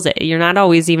just heals it. You're not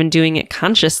always even doing it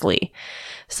consciously.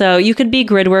 So you could be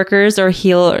grid workers or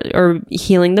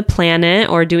healing the planet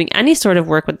or doing any sort of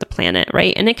work with the planet,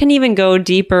 right? And it can even go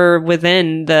deeper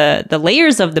within the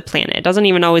layers of the planet. It doesn't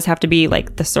even always have to be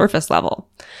like the surface level.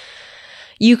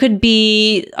 You could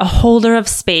be a holder of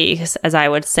space, as I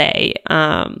would say.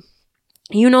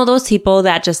 Those people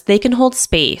that they can hold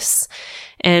space.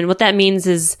 And what that means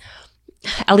is,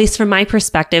 at least from my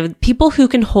perspective, people who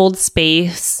can hold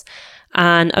space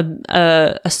on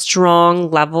a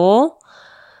strong level,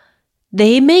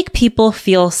 they make people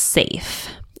feel safe.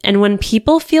 And when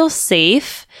people feel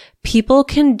safe, people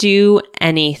can do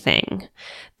anything.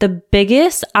 The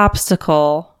biggest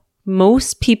obstacle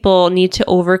most people need to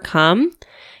overcome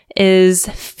is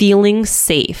feeling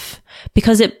safe,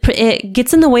 because it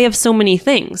gets in the way of so many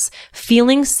things.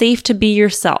 Feeling safe to be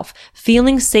yourself,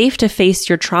 feeling safe to face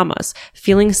your traumas,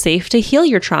 feeling safe to heal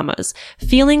your traumas,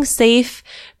 feeling safe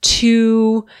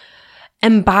to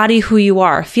embody who you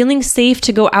are, feeling safe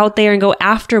to go out there and go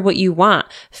after what you want,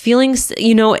 feeling,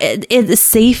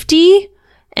 safety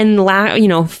and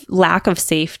lack of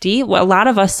safety. Well, a lot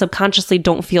of us subconsciously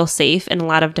don't feel safe in a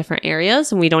lot of different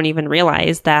areas, and we don't even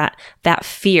realize that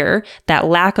fear, that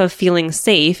lack of feeling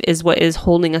safe is what is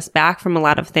holding us back from a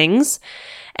lot of things.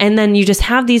 And then you just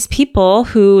have these people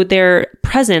who their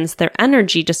presence, their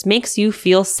energy just makes you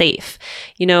feel safe.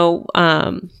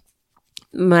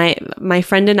 My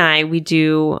friend and I, we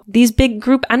do these big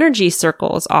group energy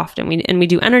circles often. We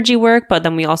do energy work, but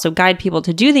then we also guide people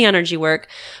to do the energy work.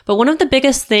 But one of the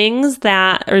biggest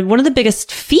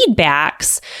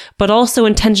feedbacks, but also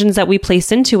intentions that we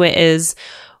place into it is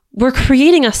we're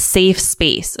creating a safe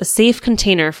space, a safe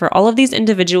container for all of these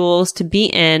individuals to be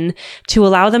in, to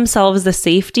allow themselves the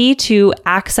safety to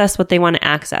access what they want to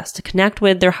access, to connect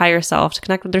with their higher self, to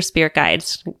connect with their spirit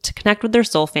guides, to connect with their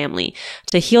soul family,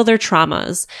 to heal their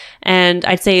traumas. And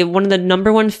I'd say one of the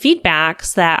number one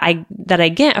feedbacks that I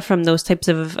get from those types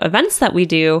of events that we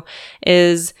do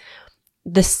is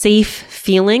the safe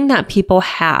feeling that people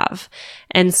have.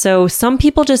 And so some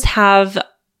people just have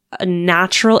a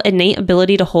natural, innate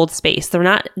ability to hold space. They're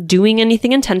not doing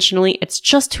anything intentionally. It's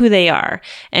just who they are.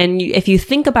 And if you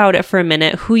think about it for a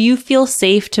minute, who you feel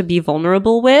safe to be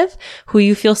vulnerable with, who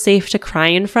you feel safe to cry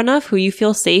in front of, who you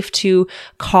feel safe to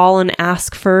call and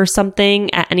ask for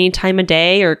something at any time of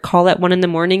day, or call at 1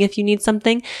 a.m. if you need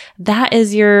something, that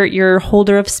is your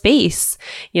holder of space,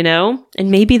 and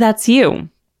maybe that's you.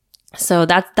 So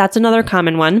that's another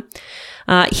common one.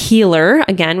 Healer,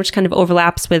 again, which kind of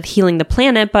overlaps with healing the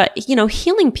planet, but,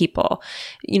 healing people.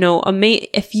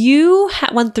 If you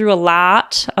went through a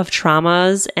lot of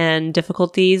traumas and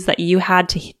difficulties that you had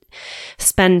to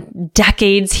spend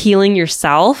decades healing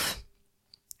yourself,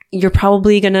 you're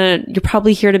probably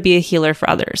here to be a healer for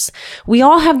others. We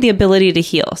all have the ability to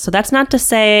heal. So that's not to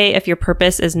say if your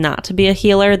purpose is not to be a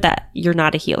healer, that you're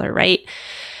not a healer, right?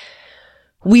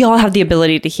 We all have the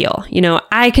ability to heal.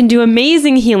 I can do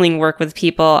amazing healing work with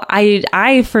people.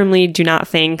 I firmly do not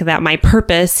think that my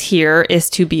purpose here is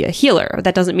to be a healer.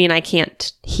 That doesn't mean I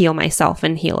can't heal myself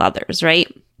and heal others, right?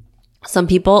 Some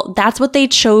people, that's what they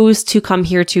chose to come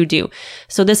here to do.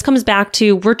 So this comes back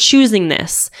to, we're choosing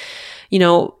this.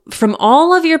 From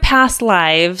all of your past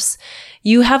lives,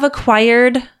 you have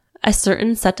acquired a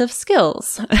certain set of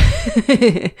skills.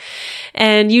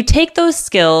 And you take those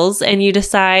skills and you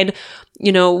decide,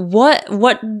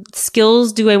 what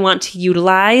skills do I want to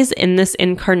utilize in this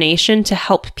incarnation to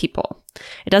help people?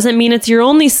 It doesn't mean it's your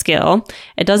only skill.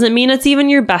 It doesn't mean it's even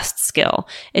your best skill.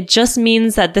 It just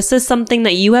means that this is something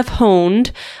that you have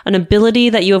honed, an ability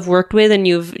that you have worked with and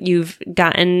you've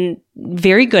gotten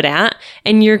very good at,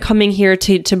 and you're coming here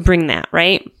to bring that,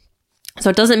 right?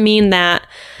 So it doesn't mean that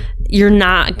you're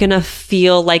not going to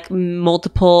feel like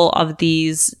multiple of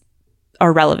these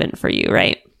are relevant for you,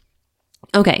 right?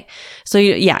 Okay. So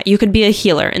you could be a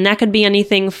healer, and that could be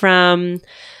anything from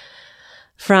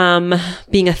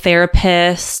being a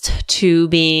therapist to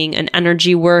being an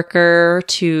energy worker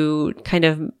to kind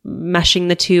of meshing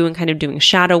the two and kind of doing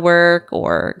shadow work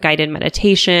or guided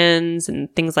meditations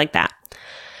and things like that.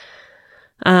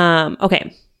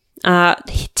 Okay.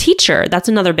 Teacher, that's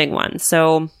another big one.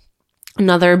 So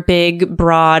another big,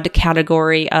 broad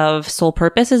category of soul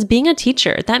purpose is being a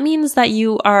teacher. That means that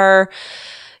you're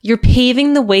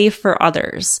paving the way for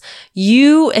others.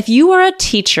 If you are a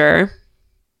teacher,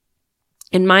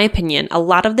 in my opinion, a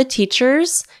lot of the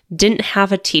teachers didn't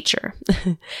have a teacher.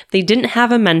 They didn't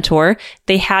have a mentor.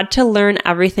 They had to learn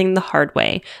everything the hard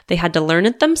way. They had to learn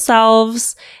it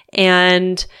themselves.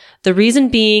 And the reason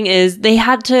being is they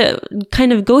had to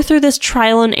kind of go through this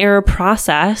trial and error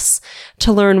process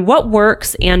to learn what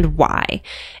works and why.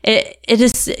 It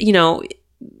is,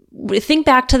 think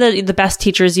back to the best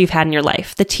teachers you've had in your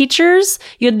life.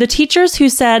 You had the teachers who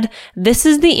said, this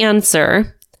is the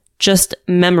answer, just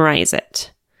memorize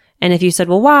it. And if you said,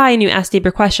 well, why? And you asked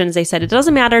deeper questions, they said, it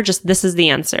doesn't matter, just this is the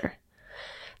answer.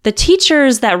 The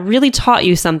teachers that really taught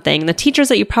you something, the teachers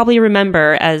that you probably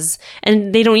remember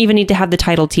and they don't even need to have the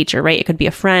title teacher, right? It could be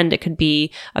a friend, it could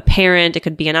be a parent, it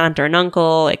could be an aunt or an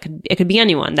uncle, it could be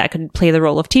anyone that could play the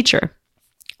role of teacher.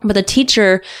 But the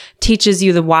teacher teaches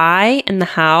you the why and the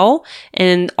how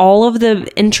and all of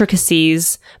the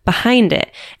intricacies behind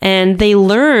it. And they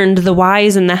learned the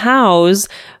whys and the hows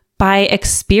by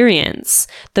experience.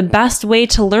 The best way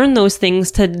to learn those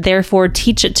things, to therefore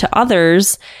teach it to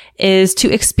others, is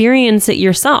to experience it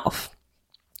yourself.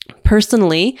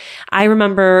 Personally, I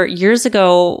remember years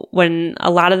ago when a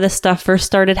lot of this stuff first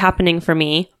started happening for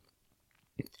me,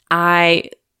 I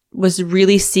was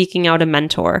really seeking out a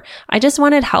mentor. I just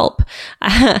wanted help.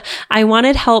 I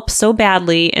wanted help so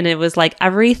badly. And it was like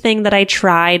everything that I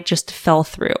tried just fell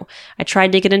through. I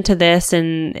tried to get into this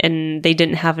and they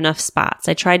didn't have enough spots.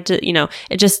 I tried to,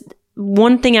 it just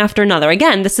one thing after another.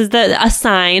 Again, this is a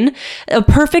sign, a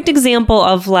perfect example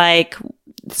of like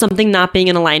something not being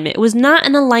in alignment. It was not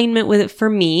in alignment with it for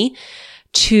me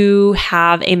to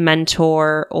have a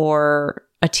mentor or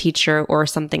a teacher or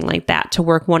something like that to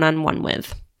work one-on-one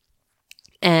with.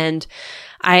 And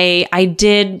I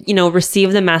did,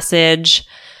 receive the message.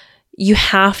 You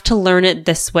have to learn it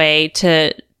this way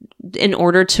in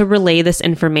order to relay this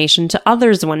information to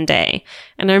others one day.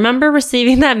 And I remember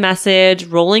receiving that message,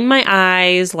 rolling my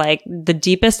eyes, like the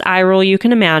deepest eye roll you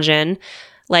can imagine.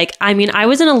 I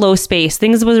was in a low space.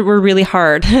 Things were really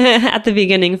hard at the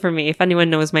beginning for me, if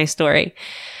anyone knows my story.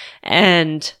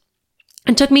 And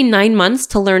it took me 9 months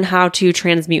to learn how to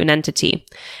transmute an entity.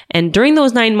 And during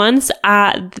those 9 months,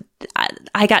 I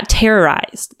got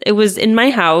terrorized. It was in my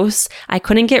house. I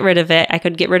couldn't get rid of it. I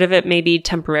could get rid of it maybe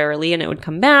temporarily and it would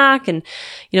come back. And,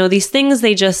 these things,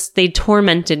 they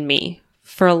tormented me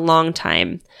for a long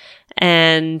time.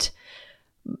 And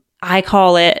I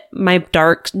call it my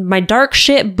dark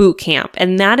shit boot camp.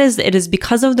 And it is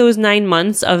because of those 9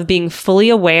 months of being fully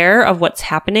aware of what's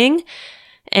happening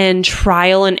and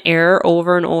trial and error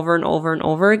over and over and over and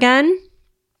over again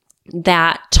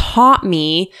that taught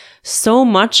me so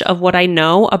much of what I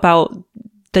know about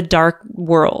the dark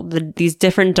world, these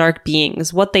different dark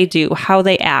beings, what they do, how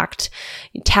they act,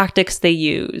 tactics they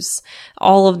use,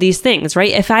 all of these things,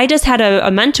 right? If I just had a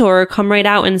mentor come right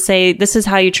out and say, this is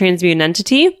how you transmute an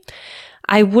entity,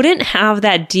 I wouldn't have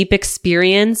that deep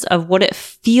experience of what it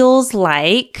feels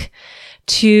like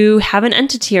to have an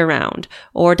entity around,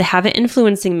 or to have it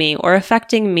influencing me or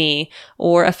affecting my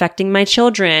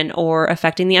children, or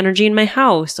affecting the energy in my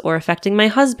house, or affecting my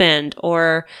husband,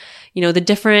 or, the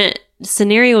different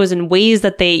scenarios and ways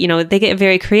that they get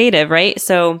very creative, right?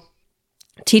 So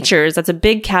teachers, that's a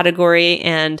big category.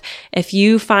 And if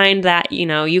you find that,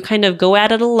 you kind of go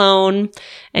at it alone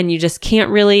and you just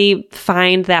can't really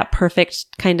find that perfect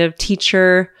kind of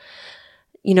teacher,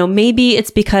 maybe it's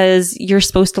because you're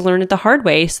supposed to learn it the hard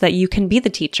way so that you can be the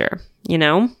teacher,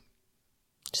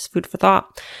 just food for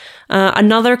thought.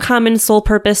 Another common soul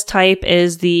purpose type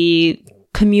is the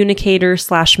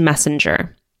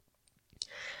communicator/messenger.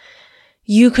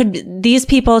 These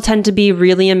people tend to be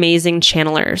really amazing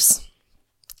channelers.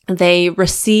 They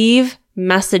receive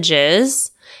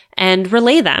messages and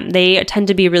relay them. They tend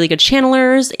to be really good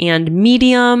channelers and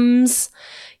mediums.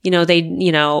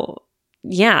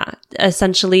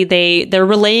 Essentially they're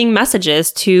relaying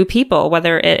messages to people,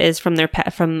 whether it is from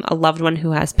from a loved one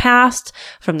who has passed,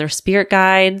 from their spirit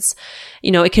guides.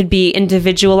 It could be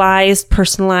individualized,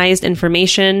 personalized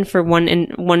information for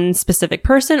one specific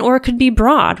person, or it could be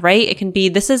broad, right? It can be,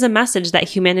 this is a message that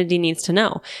humanity needs to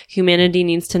know. Humanity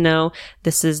needs to know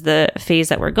this is the phase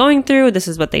that we're going through. This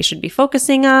is what they should be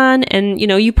focusing on. And,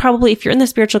 you probably, if you're in the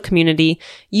spiritual community,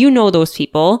 those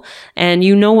people and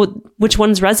which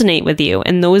ones resonate with you.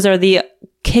 And those are the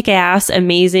kick-ass,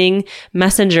 amazing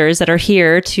messengers that are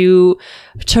here to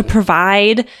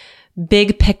provide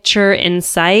big picture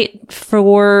insight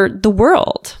for the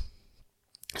world.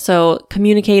 So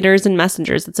communicators and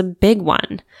messengers, it's a big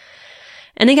one.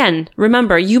 And again,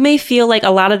 remember, you may feel like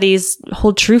a lot of these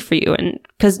hold true for you. And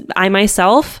because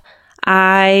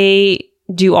I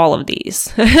do all of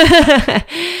these.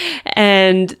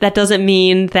 And that doesn't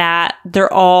mean that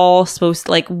they're all supposed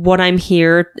to, like, what I'm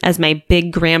here as my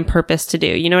big grand purpose to do.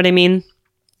 You know what I mean?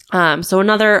 So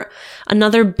another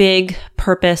big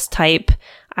purpose type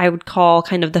I would call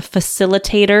kind of the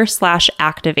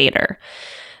facilitator/activator.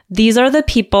 These are the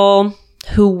people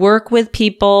who work with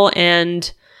people and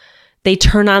they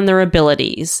turn on their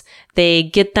abilities. They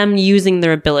get them using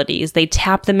their abilities. They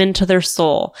tap them into their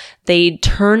soul. They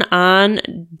turn on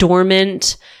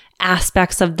dormant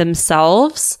aspects of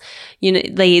themselves.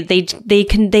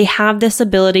 They have this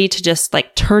ability to just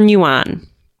like turn you on.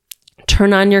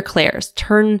 Turn on your clairs,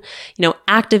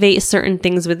 activate certain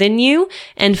things within you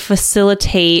and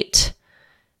facilitate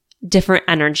different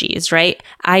energies, right?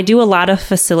 I do a lot of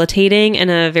facilitating in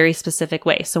a very specific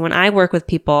way. So when I work with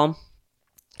people,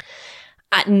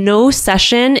 no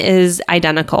session is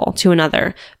identical to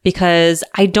another because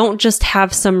I don't just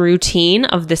have some routine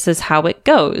of this is how it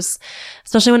goes.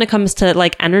 Especially when it comes to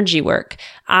like energy work.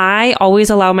 I always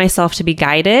allow myself to be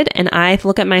guided and I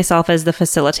look at myself as the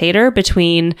facilitator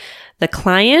between the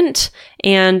client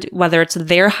and whether it's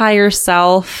their higher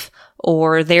self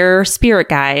or their spirit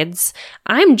guides.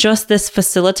 I'm just this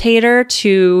facilitator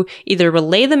to either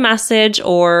relay the message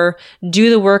or do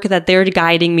the work that they're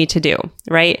guiding me to do,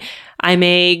 right? I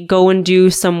may go and do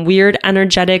some weird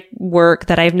energetic work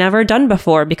that I've never done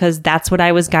before because that's what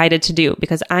I was guided to do,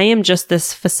 because I am just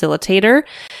this facilitator,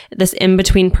 this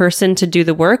in-between person to do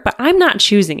the work, but I'm not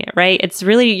choosing it, right? It's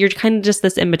really, you're kind of just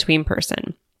this in-between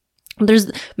person.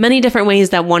 There's many different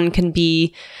ways that one can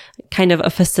be kind of a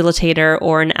facilitator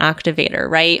or an activator,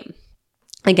 right?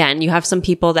 Again, you have some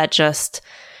people that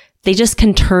they just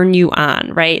can turn you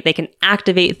on, right? They can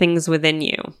activate things within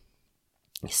you.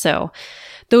 So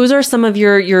those are some of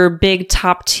your big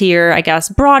top tier, I guess,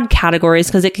 broad categories,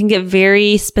 because it can get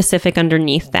very specific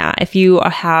underneath that if you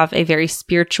have a very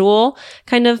spiritual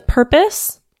kind of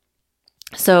purpose.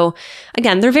 So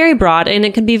again, they're very broad, and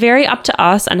it can be very up to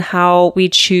us on how we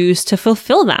choose to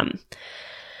fulfill them.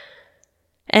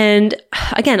 And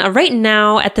again, right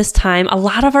now at this time, a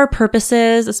lot of our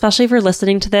purposes, especially if you're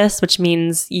listening to this, which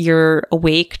means you're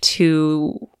awake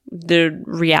to the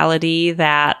reality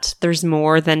that there's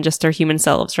more than just our human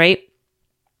selves, right?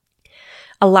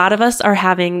 A lot of us are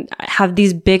have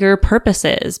these bigger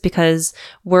purposes because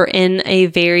we're in a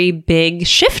very big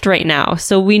shift right now.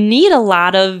 So we need a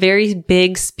lot of very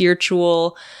big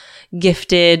spiritual,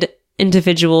 gifted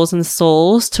individuals and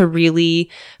souls to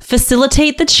really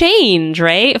facilitate the change,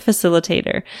 right?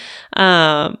 Facilitator.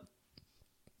 A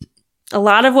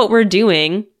lot of what we're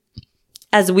doing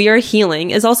as we are healing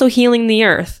is also healing the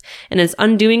earth, and is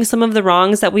undoing some of the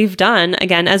wrongs that we've done,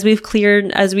 again, as we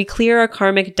clear our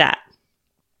karmic debt.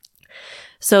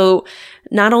 So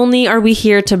not only are we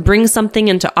here to bring something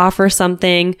and to offer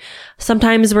something,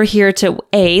 sometimes we're here to,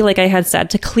 like I had said,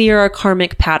 to clear our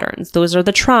karmic patterns. Those are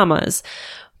the traumas.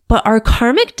 But our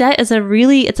karmic debt is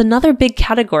it's another big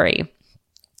category.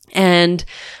 And,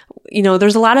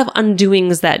 there's a lot of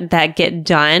undoings that get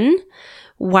done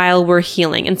while we're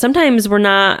healing. And sometimes we're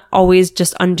not always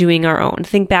just undoing our own.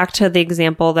 Think back to the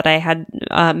example that I had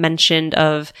mentioned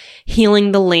of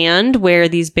healing the land, where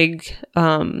these big,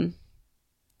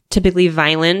 typically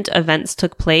violent events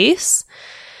took place.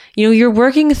 You're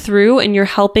working through and you're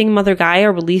helping Mother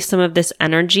Gaia release some of this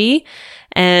energy.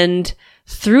 And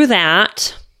through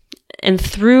that, and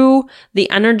through the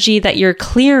energy that you're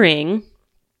clearing,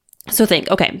 so think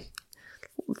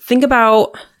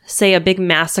about, say, a big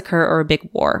massacre or a big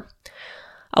war.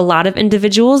 A lot of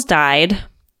individuals died.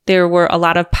 There were a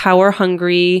lot of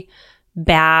power-hungry,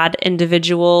 bad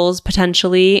individuals,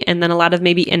 potentially, and then a lot of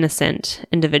maybe innocent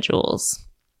individuals.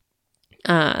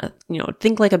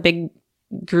 Think like a big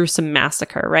gruesome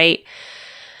massacre, right?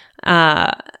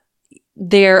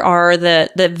 There are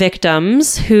the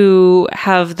victims who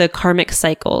have the karmic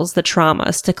cycles, the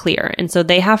traumas to clear. And so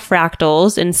they have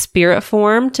fractals in spirit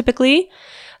form, typically,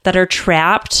 that are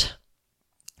trapped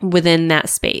within that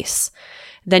space.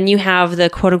 Then you have the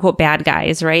quote unquote bad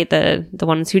guys, right? The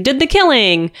ones who did the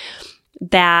killing,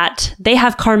 that they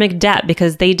have karmic debt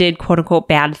because they did quote unquote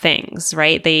bad things,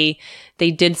 right? They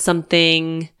did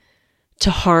something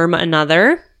to harm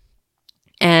another.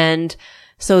 And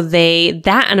so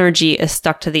that energy is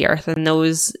stuck to the earth. And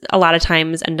those a lot of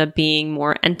times end up being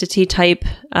more entity type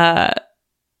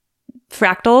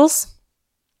fractals.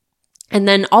 And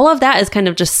then all of that is kind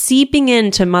of just seeping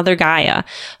into Mother Gaia.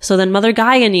 So then Mother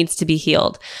Gaia needs to be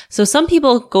healed. So some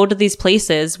people go to these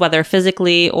places, whether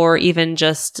physically or even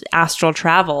just astral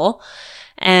travel,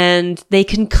 and they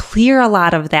can clear a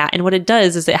lot of that. And what it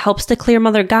does is it helps to clear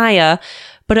Mother Gaia,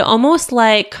 but it almost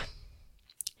like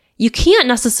you can't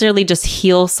necessarily just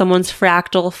heal someone's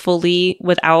fractal fully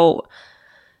without,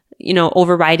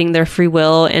 overriding their free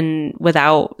will and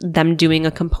without them doing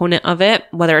a component of it,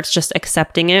 whether it's just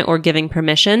accepting it or giving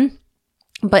permission.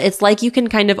 But it's like you can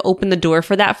kind of open the door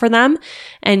for that for them,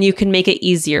 and you can make it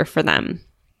easier for them.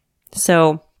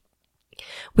 So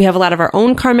we have a lot of our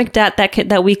own karmic debt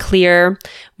that we clear.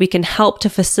 We can help to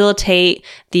facilitate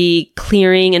the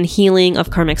clearing and healing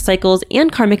of karmic cycles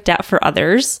and karmic debt for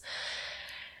others.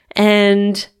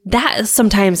 And that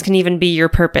sometimes can even be your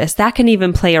purpose. That can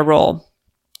even play a role.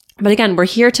 But again, we're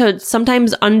here to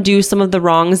sometimes undo some of the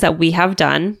wrongs that we have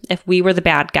done. If we were the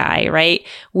bad guy, right?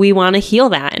 We want to heal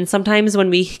that. And sometimes when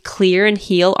we clear and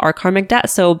heal our karmic debt,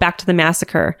 so back to the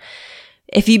massacre,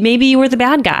 maybe you were the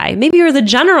bad guy, maybe you're the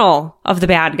general of the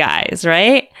bad guys,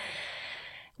 right?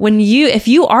 If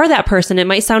you are that person, it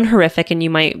might sound horrific and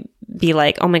you might be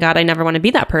like, oh my God, I never want to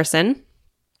be that person.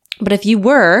 But if you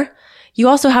were, you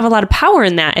also have a lot of power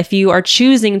in that if you are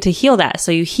choosing to heal that.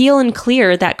 So you heal and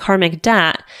clear that karmic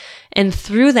debt. And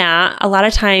through that, a lot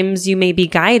of times you may be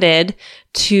guided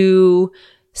to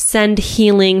send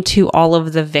healing to all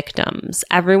of the victims,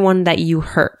 everyone that you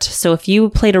hurt. So if you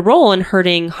played a role in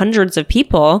hurting hundreds of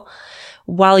people,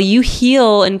 while you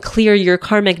heal and clear your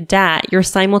karmic debt, you're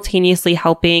simultaneously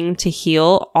helping to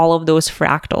heal all of those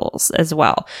fractals as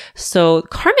well. So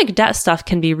karmic debt stuff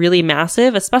can be really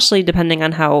massive, especially depending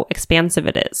on how expansive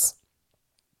it is.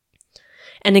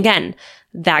 And again,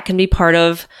 that can be part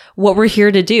of what we're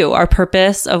here to do, our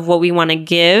purpose of what we want to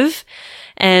give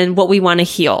and what we want to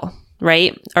heal,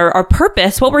 right? Our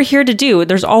purpose, what we're here to do,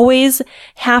 there's always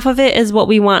half of it is what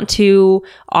we want to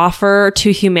offer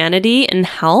to humanity and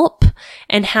help.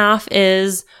 And half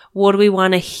is what do we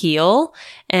want to heal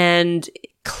and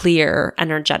clear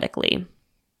energetically.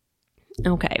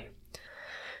 Okay.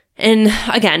 And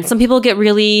again, some people get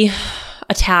really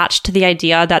attached to the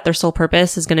idea that their soul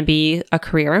purpose is going to be a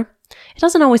career. It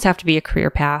doesn't always have to be a career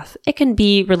path. It can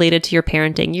be related to your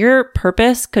parenting. Your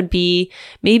purpose could be,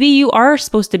 maybe you are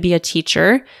supposed to be a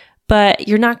teacher, but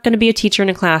you're not going to be a teacher in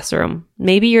a classroom.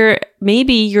 Maybe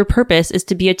your purpose is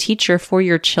to be a teacher for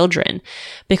your children,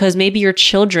 because maybe your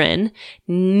children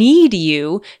need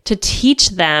you to teach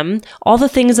them all the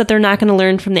things that they're not going to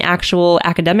learn from the actual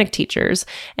academic teachers.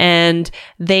 And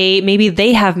maybe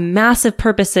they have massive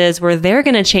purposes where they're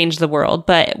going to change the world,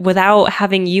 but without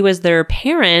having you as their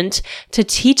parent to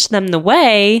teach them the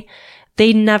way,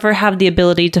 they never have the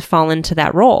ability to fall into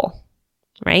that role,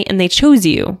 right? And they chose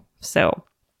you. So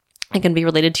it can be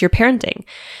related to your parenting.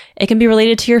 It can be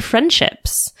related to your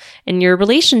friendships and your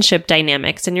relationship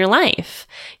dynamics in your life.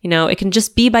 It can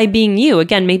just be by being you.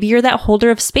 Again, maybe you're that holder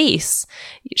of space.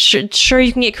 Sure,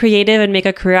 you can get creative and make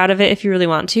a career out of it if you really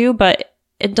want to, but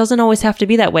it doesn't always have to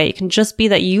be that way. It can just be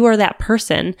that you are that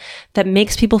person that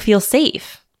makes people feel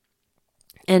safe.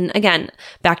 And again,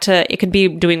 back to, it could be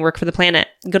doing work for the planet.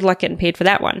 Good luck getting paid for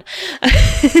that one.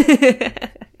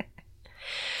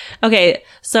 Okay,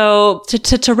 so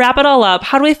to wrap it all up,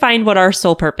 how do we find what our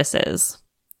soul purpose is?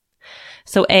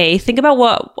 So think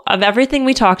about of everything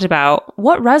we talked about,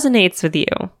 what resonates with you?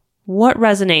 What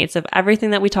resonates of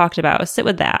everything that we talked about? Sit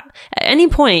with that. At any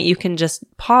point, you can just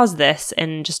pause this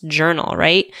and just journal,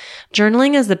 right?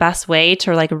 Journaling is the best way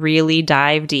to really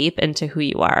dive deep into who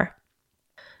you are.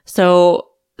 So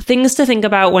things to think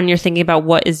about when you're thinking about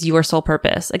what is your soul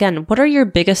purpose. Again, what are your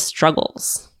biggest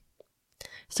struggles?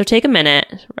 So take a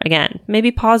minute, again, maybe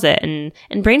pause it and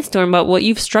brainstorm about what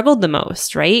you've struggled the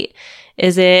most, right?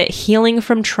 Is it healing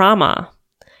from trauma?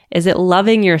 Is it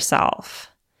loving yourself?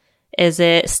 Is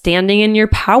it standing in your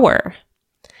power?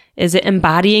 Is it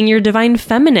embodying your divine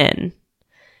feminine?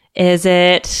 Is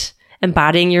it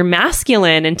embodying your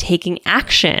masculine and taking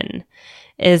action?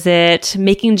 Is it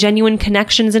making genuine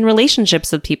connections in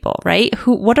relationships with people, right?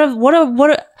 What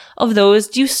of those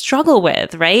do you struggle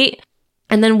with, right?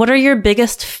 And then what are your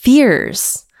biggest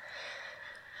fears?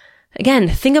 Again,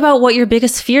 think about what your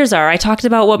biggest fears are. I talked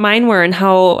about what mine were and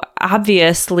how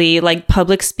obviously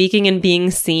public speaking and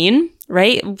being seen,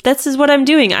 right? This is what I'm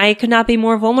doing. I could not be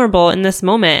more vulnerable in this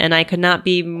moment, and I could not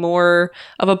be more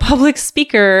of a public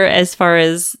speaker as far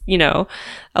as, a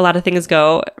lot of things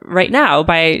go right now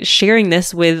by sharing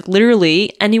this with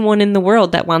literally anyone in the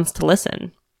world that wants to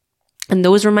listen. And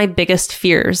those were my biggest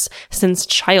fears since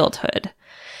childhood.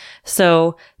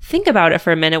 So think about it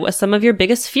for a minute, what some of your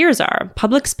biggest fears are.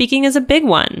 Public speaking is a big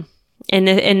one. And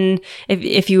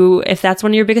if that's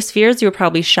one of your biggest fears, you're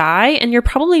probably shy and you're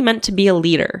probably meant to be a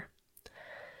leader.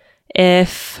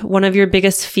 If one of your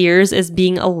biggest fears is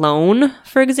being alone,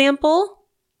 for example,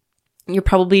 you're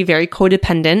probably very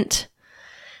codependent.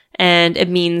 And it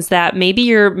means that maybe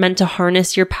you're meant to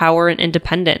harness your power and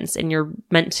independence, and you're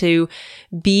meant to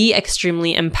be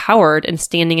extremely empowered and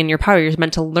standing in your power. You're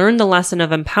meant to learn the lesson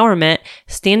of empowerment,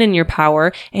 stand in your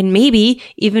power, and maybe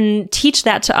even teach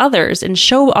that to others and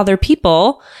show other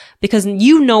people, because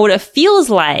you know what it feels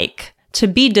like to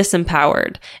be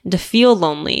disempowered and to feel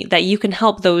lonely, that you can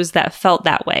help those that felt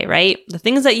that way, right? The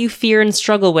things that you fear and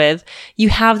struggle with, you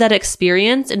have that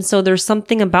experience. And so there's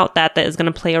something about that is going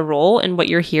to play a role in what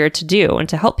you're here to do and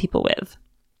to help people with.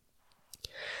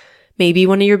 Maybe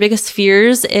one of your biggest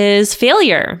fears is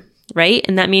failure, right?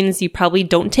 And that means you probably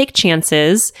don't take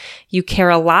chances. You care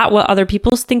a lot what other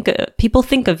people think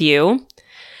of you.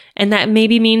 And that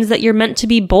maybe means that you're meant to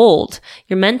be bold.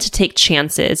 You're meant to take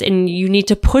chances, and you need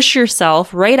to push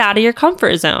yourself right out of your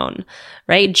comfort zone,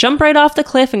 right? Jump right off the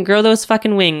cliff and grow those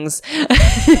fucking wings.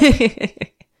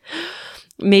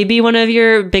 Maybe one of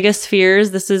your biggest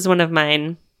fears, this is one of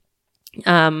mine,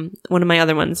 one of my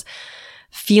other ones,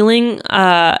 feeling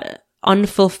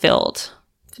unfulfilled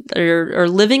or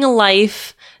living a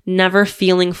life never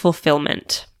feeling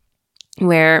fulfillment.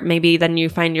 where maybe then you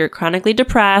find you're chronically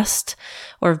depressed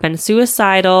or have been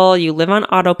suicidal, you live on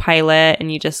autopilot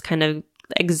and you just kind of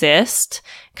exist,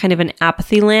 kind of in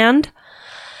apathy land.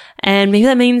 And maybe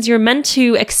that means you're meant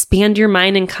to expand your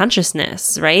mind and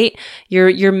consciousness, right?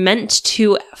 You're meant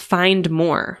to find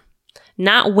more.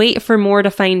 Not wait for more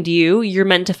to find you. You're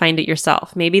meant to find it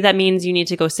yourself. Maybe that means you need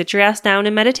to go sit your ass down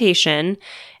in meditation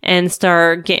and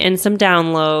start getting some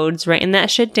downloads, writing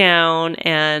that shit down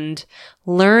and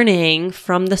learning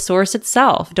from the source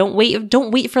itself. Don't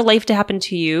wait for life to happen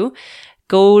to you.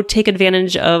 Go take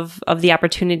advantage of the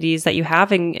opportunities that you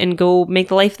have and go make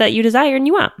the life that you desire and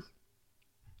you want.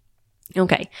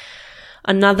 Okay.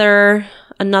 Another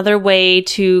way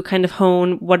to kind of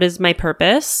hone what is my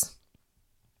purpose.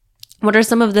 What are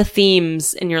some of the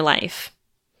themes in your life?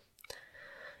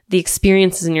 The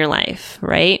experiences in your life,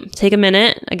 right? Take a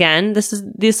minute. Again, this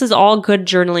is all good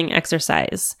journaling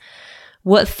exercise.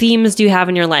 What themes do you have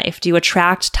in your life? Do you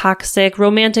attract toxic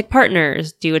romantic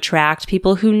partners? Do you attract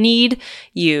people who need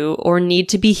you or need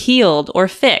to be healed or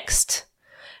fixed?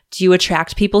 Do you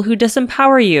attract people who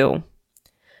disempower you?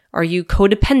 Are you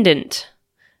codependent?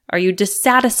 Are you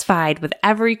dissatisfied with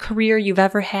every career you've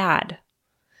ever had?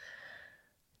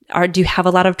 Do you have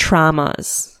a lot of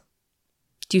traumas?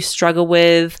 Do you struggle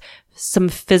with some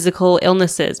physical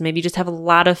illnesses? Maybe you just have a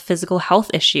lot of physical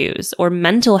health issues or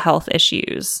mental health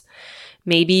issues.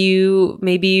 Maybe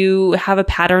you have a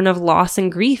pattern of loss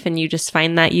and grief and you just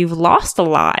find that you've lost a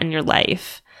lot in your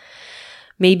life.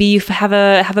 Maybe you have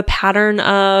a pattern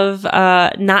of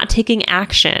not taking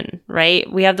action, right?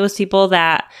 We have those people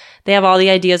that they have all the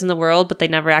ideas in the world, but they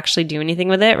never actually do anything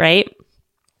with it, right?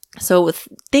 So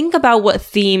think about what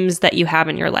themes that you have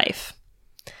in your life.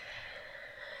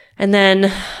 And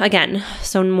then again,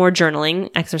 some more journaling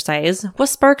exercise. What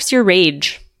sparks your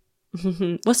rage?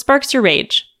 What sparks your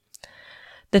rage?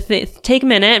 Take a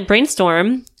minute,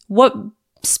 brainstorm. What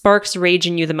sparks rage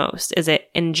in you the most? Is it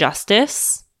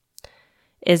injustice?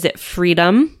 Is it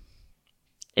freedom?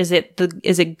 Is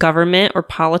it government or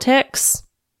politics?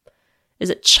 Is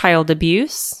it child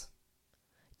abuse?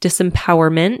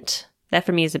 Disempowerment? That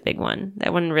for me is a big one.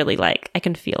 That one really I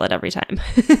can feel it every time.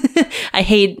 I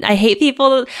hate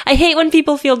when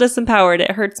people feel disempowered.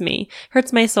 It hurts me.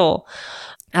 Hurts my soul.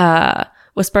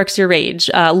 What sparks your rage?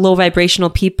 Low vibrational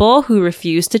people who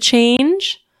refuse to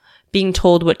change, being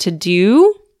told what to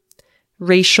do,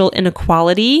 racial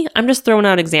inequality. I'm just throwing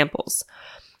out examples.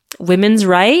 Women's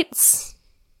rights,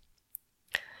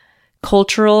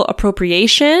 cultural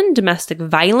appropriation, domestic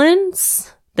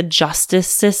violence, the justice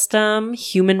system,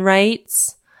 human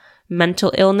rights,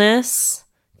 mental illness,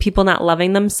 people not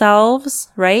loving themselves,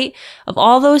 right? Of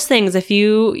all those things, if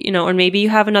you or maybe you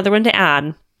have another one to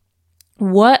add,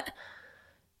 what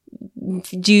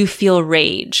do you feel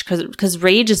rage? Because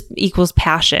rage equals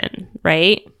passion,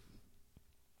 right?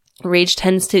 Rage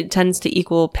tends to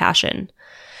equal passion.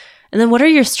 And then what are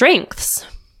your strengths?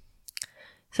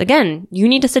 So again, you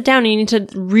need to sit down and you need to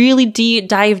really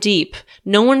dive deep.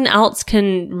 No one else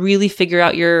can really figure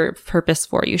out your purpose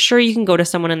for you. Sure, you can go to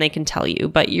someone and they can tell you,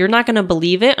 but you're not going to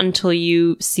believe it until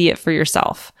you see it for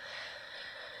yourself.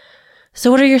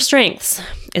 So what are your strengths?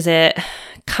 Is it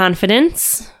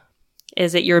confidence?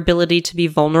 Is it your ability to be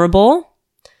vulnerable?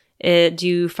 Do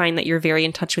you find that you're very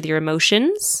in touch with your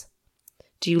emotions?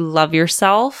 Do you love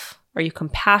yourself? Are you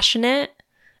compassionate,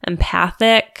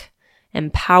 empathic,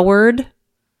 empowered,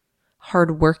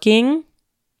 hardworking,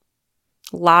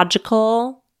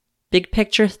 logical, big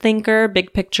picture thinker,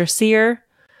 big picture seer,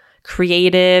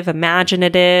 creative,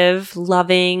 imaginative,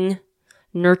 loving,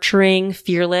 nurturing,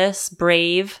 fearless,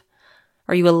 brave?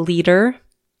 Are you a leader?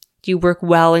 Do you work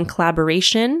well in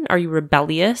collaboration? Are you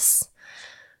rebellious?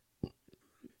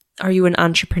 Are you an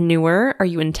entrepreneur? Are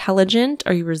you intelligent?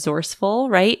 Are you resourceful,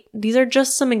 right? These are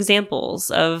just some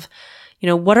examples of,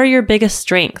 what are your biggest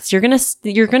strengths? You're going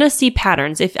to see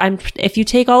patterns. If you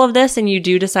take all of this and you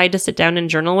do decide to sit down and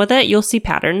journal with it, you'll see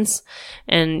patterns.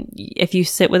 And if you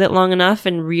sit with it long enough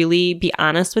and really be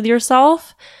honest with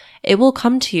yourself, it will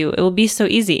come to you. It will be so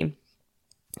easy.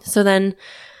 So then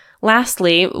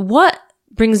lastly, what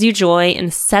brings you joy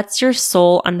and sets your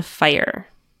soul on fire?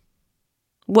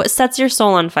 What sets your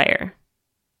soul on fire?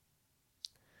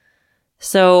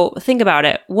 So think about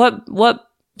it. What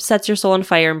sets your soul on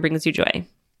fire and brings you joy?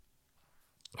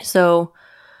 So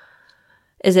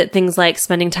is it things like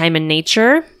spending time in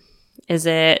nature? Is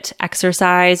it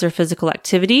exercise or physical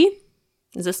activity?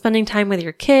 Is it spending time with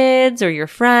your kids or your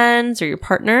friends or your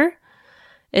partner?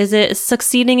 Is it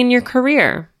succeeding in your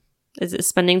career? Is it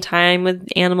spending time with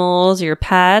animals or your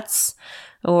pets,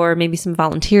 or maybe some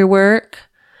volunteer work,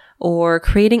 or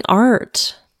creating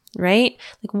art, right?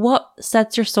 Like what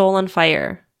sets your soul on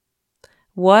fire?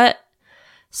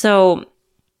 So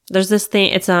there's this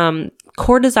thing, it's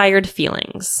core desired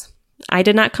feelings. I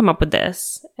did not come up with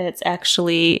this. It's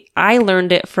actually, I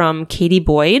learned it from Katie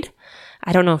Boyd.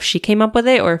 I don't know if she came up with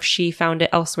it or if she found it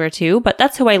elsewhere too, but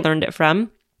that's who I learned it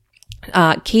from.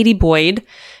 Katie Boyd,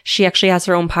 she actually has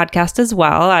her own podcast as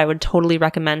well. I would totally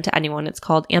recommend to anyone. It's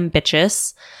called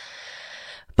Ambitious.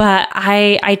 But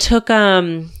I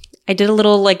did a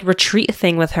little like retreat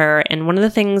thing with her. And one of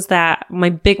the things that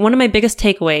one of my biggest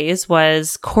takeaways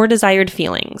was core desired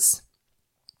feelings.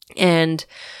 And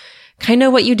kind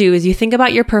of what you do is you think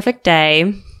about your perfect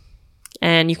day,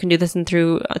 and you can do this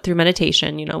through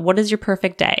meditation. You know, what is your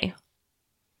perfect day?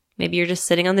 Maybe you're just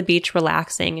sitting on the beach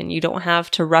relaxing and you don't have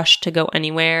to rush to go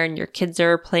anywhere, and your kids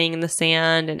are playing in the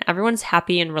sand and everyone's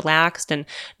happy and relaxed and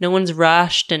no one's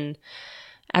rushed and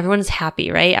everyone's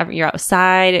happy, right? You're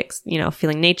outside,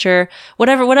 feeling nature,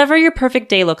 whatever your perfect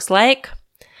day looks like.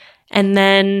 And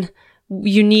then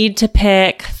you need to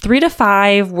pick 3 to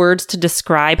 5 words to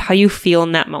describe how you feel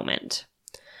in that moment.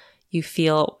 I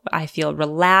feel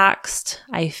relaxed.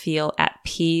 I feel at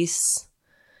peace.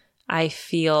 I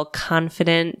feel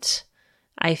confident.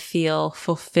 I feel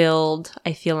fulfilled.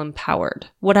 I feel empowered.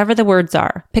 Whatever the words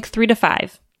are, pick 3 to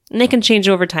 5, and they can change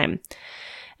over time.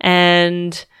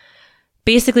 And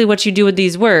basically what you do with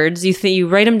these words, you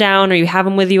write them down or you have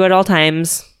them with you at all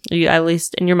times, at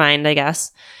least in your mind, I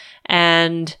guess.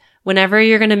 And whenever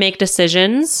you're going to make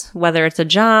decisions, whether it's a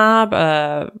job,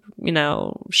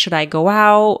 should I go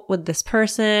out with this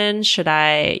person? Should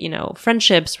I,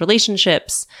 friendships,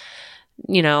 relationships,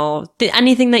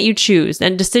 anything that you choose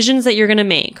and decisions that you're going to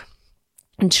make.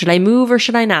 And should I move or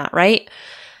should I not, right?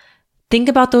 Think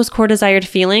about those core desired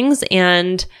feelings,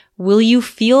 and will you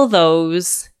feel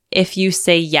those if you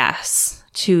say yes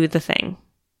to the thing?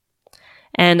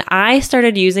 And I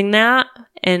started using that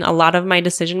in a lot of my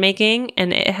decision making,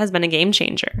 and it has been a game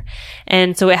changer.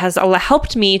 And so it has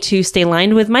helped me to stay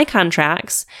aligned with my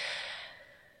contracts,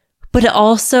 but it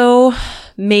also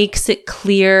makes it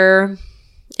clear.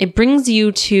 It brings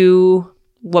you to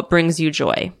what brings you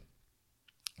joy,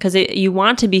 because you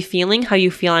want to be feeling how you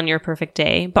feel on your perfect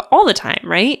day, but all the time,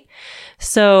 right?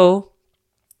 So,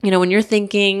 when you're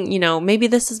thinking, maybe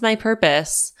this is my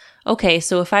purpose. Okay,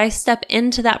 so if I step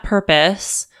into that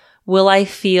purpose, will I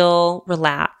feel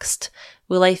relaxed?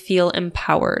 Will I feel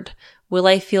empowered? Will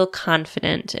I feel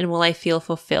confident? And will I feel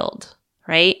fulfilled,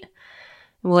 right?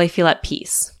 Will I feel at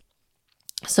peace?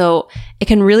 So it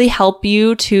can really help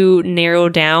you to narrow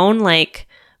down like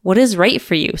what is right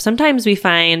for you. Sometimes we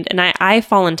find, and I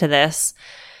fall into this,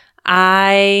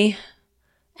 I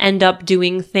end up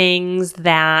doing things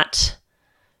that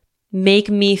make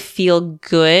me feel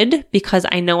good because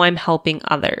I know I'm helping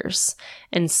others.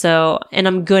 And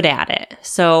I'm good at it.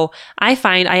 So I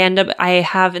find I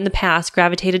have in the past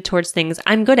gravitated towards things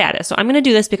I'm good at it. So I'm going to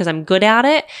do this because I'm good at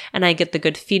it and I get the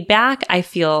good feedback. I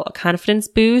feel a confidence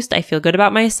boost. I feel good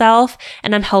about myself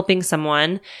and I'm helping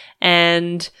someone,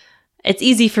 and it's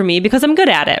easy for me because I'm good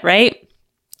at it, right?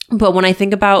 But when I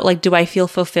think about like, do I feel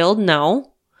fulfilled? No.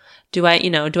 Do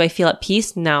I feel at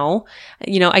peace? No.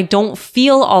 I don't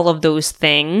feel all of those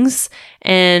things.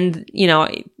 And,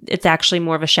 it's actually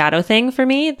more of a shadow thing for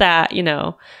me that,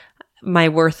 my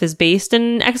worth is based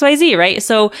in XYZ, right?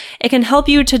 So it can help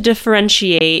you to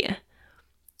differentiate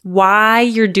why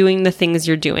you're doing the things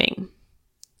you're doing.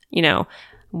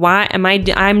 Why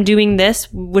I'm doing this,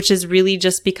 which is really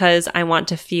just because I want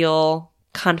to feel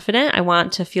confident. I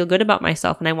want to feel good about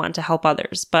myself and I want to help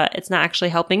others, but it's not actually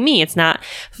helping me. It's not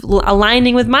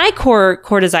aligning with my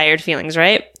core desired feelings,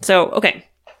 right? So, okay.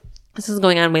 This is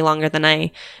going on way longer than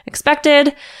I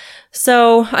expected.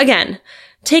 So again,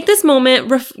 take this moment,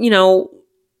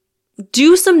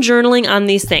 do some journaling on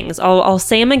these things. I'll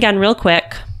say them again real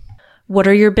quick. What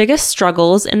are your biggest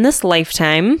struggles in this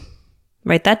lifetime?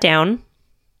 Write that down.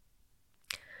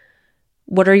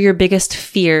 What are your biggest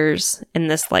fears in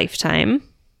this lifetime?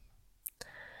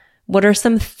 What are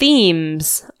some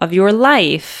themes of your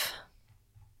life?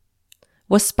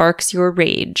 What sparks your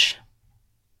rage?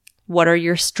 What are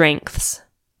your strengths?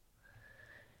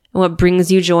 And what brings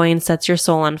you joy and sets your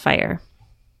soul on fire?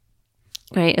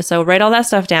 Right? So write all that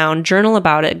stuff down, journal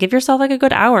about it, give yourself like a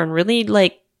good hour and really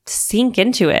like sink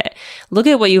into it. Look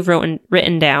at what you've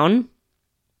written down.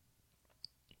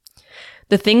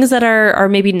 The things that are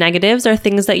maybe negatives are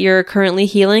things that you're currently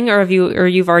healing or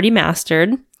you've already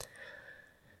mastered.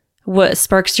 What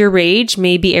sparks your rage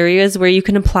may be areas where you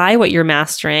can apply what you're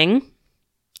mastering.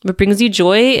 What brings you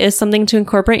joy is something to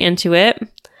incorporate into it.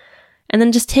 And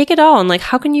then just take it all and like,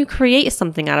 how can you create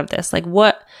something out of this? Like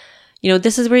what,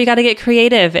 this is where you got to get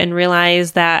creative and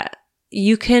realize that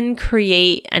you can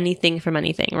create anything from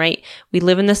anything, right? We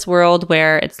live in this world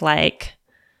where it's like,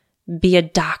 be a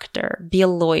doctor, be a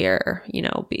lawyer,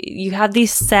 you have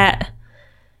these set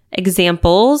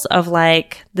examples of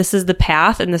like, this is the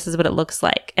path and this is what it looks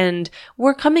like. And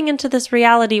we're coming into this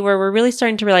reality where we're really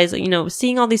starting to realize that,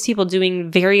 seeing all these people doing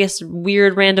various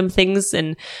weird random things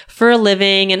and for a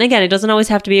living. And again, it doesn't always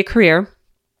have to be a career.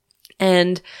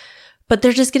 But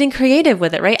they're just getting creative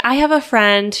with it, right? I have a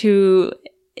friend who,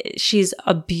 she's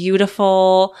a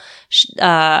beautiful,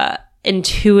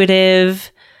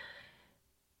 intuitive,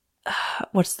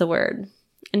 what's the word?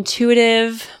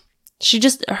 Intuitive. She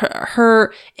just,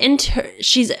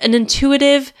 she's an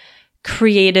intuitive,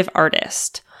 creative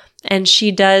artist. And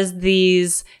she does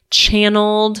these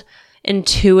channeled,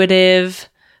 intuitive,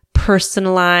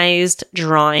 personalized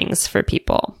drawings for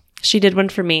people. She did one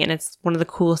for me and it's one of the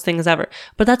coolest things ever.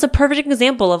 But that's a perfect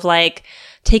example of like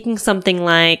taking something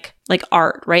like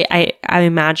art, right? I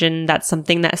imagine that's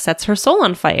something that sets her soul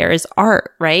on fire is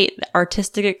art, right?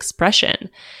 Artistic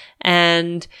expression.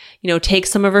 And, take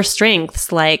some of her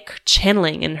strengths like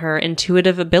channeling and her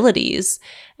intuitive abilities.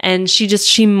 And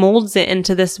she molds it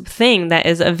into this thing that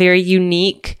is a very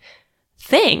unique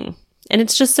thing. And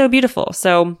it's just so beautiful.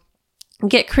 So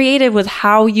get creative with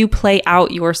how you play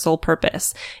out your soul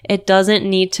purpose. It doesn't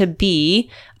need to be,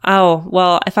 oh,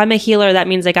 well, if I'm a healer, that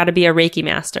means I got to be a Reiki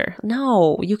master.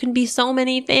 No, you can be so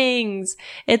many things.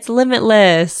 It's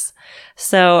limitless.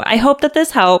 So I hope that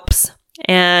this helps.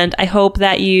 And I hope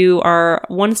that you are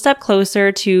one step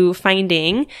closer to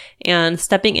finding and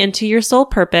stepping into your soul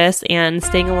purpose and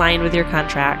staying aligned with your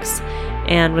contracts.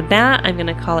 And with that, I'm going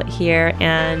to call it here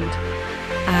and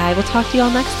I will talk to you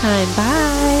all next time.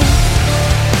 Bye.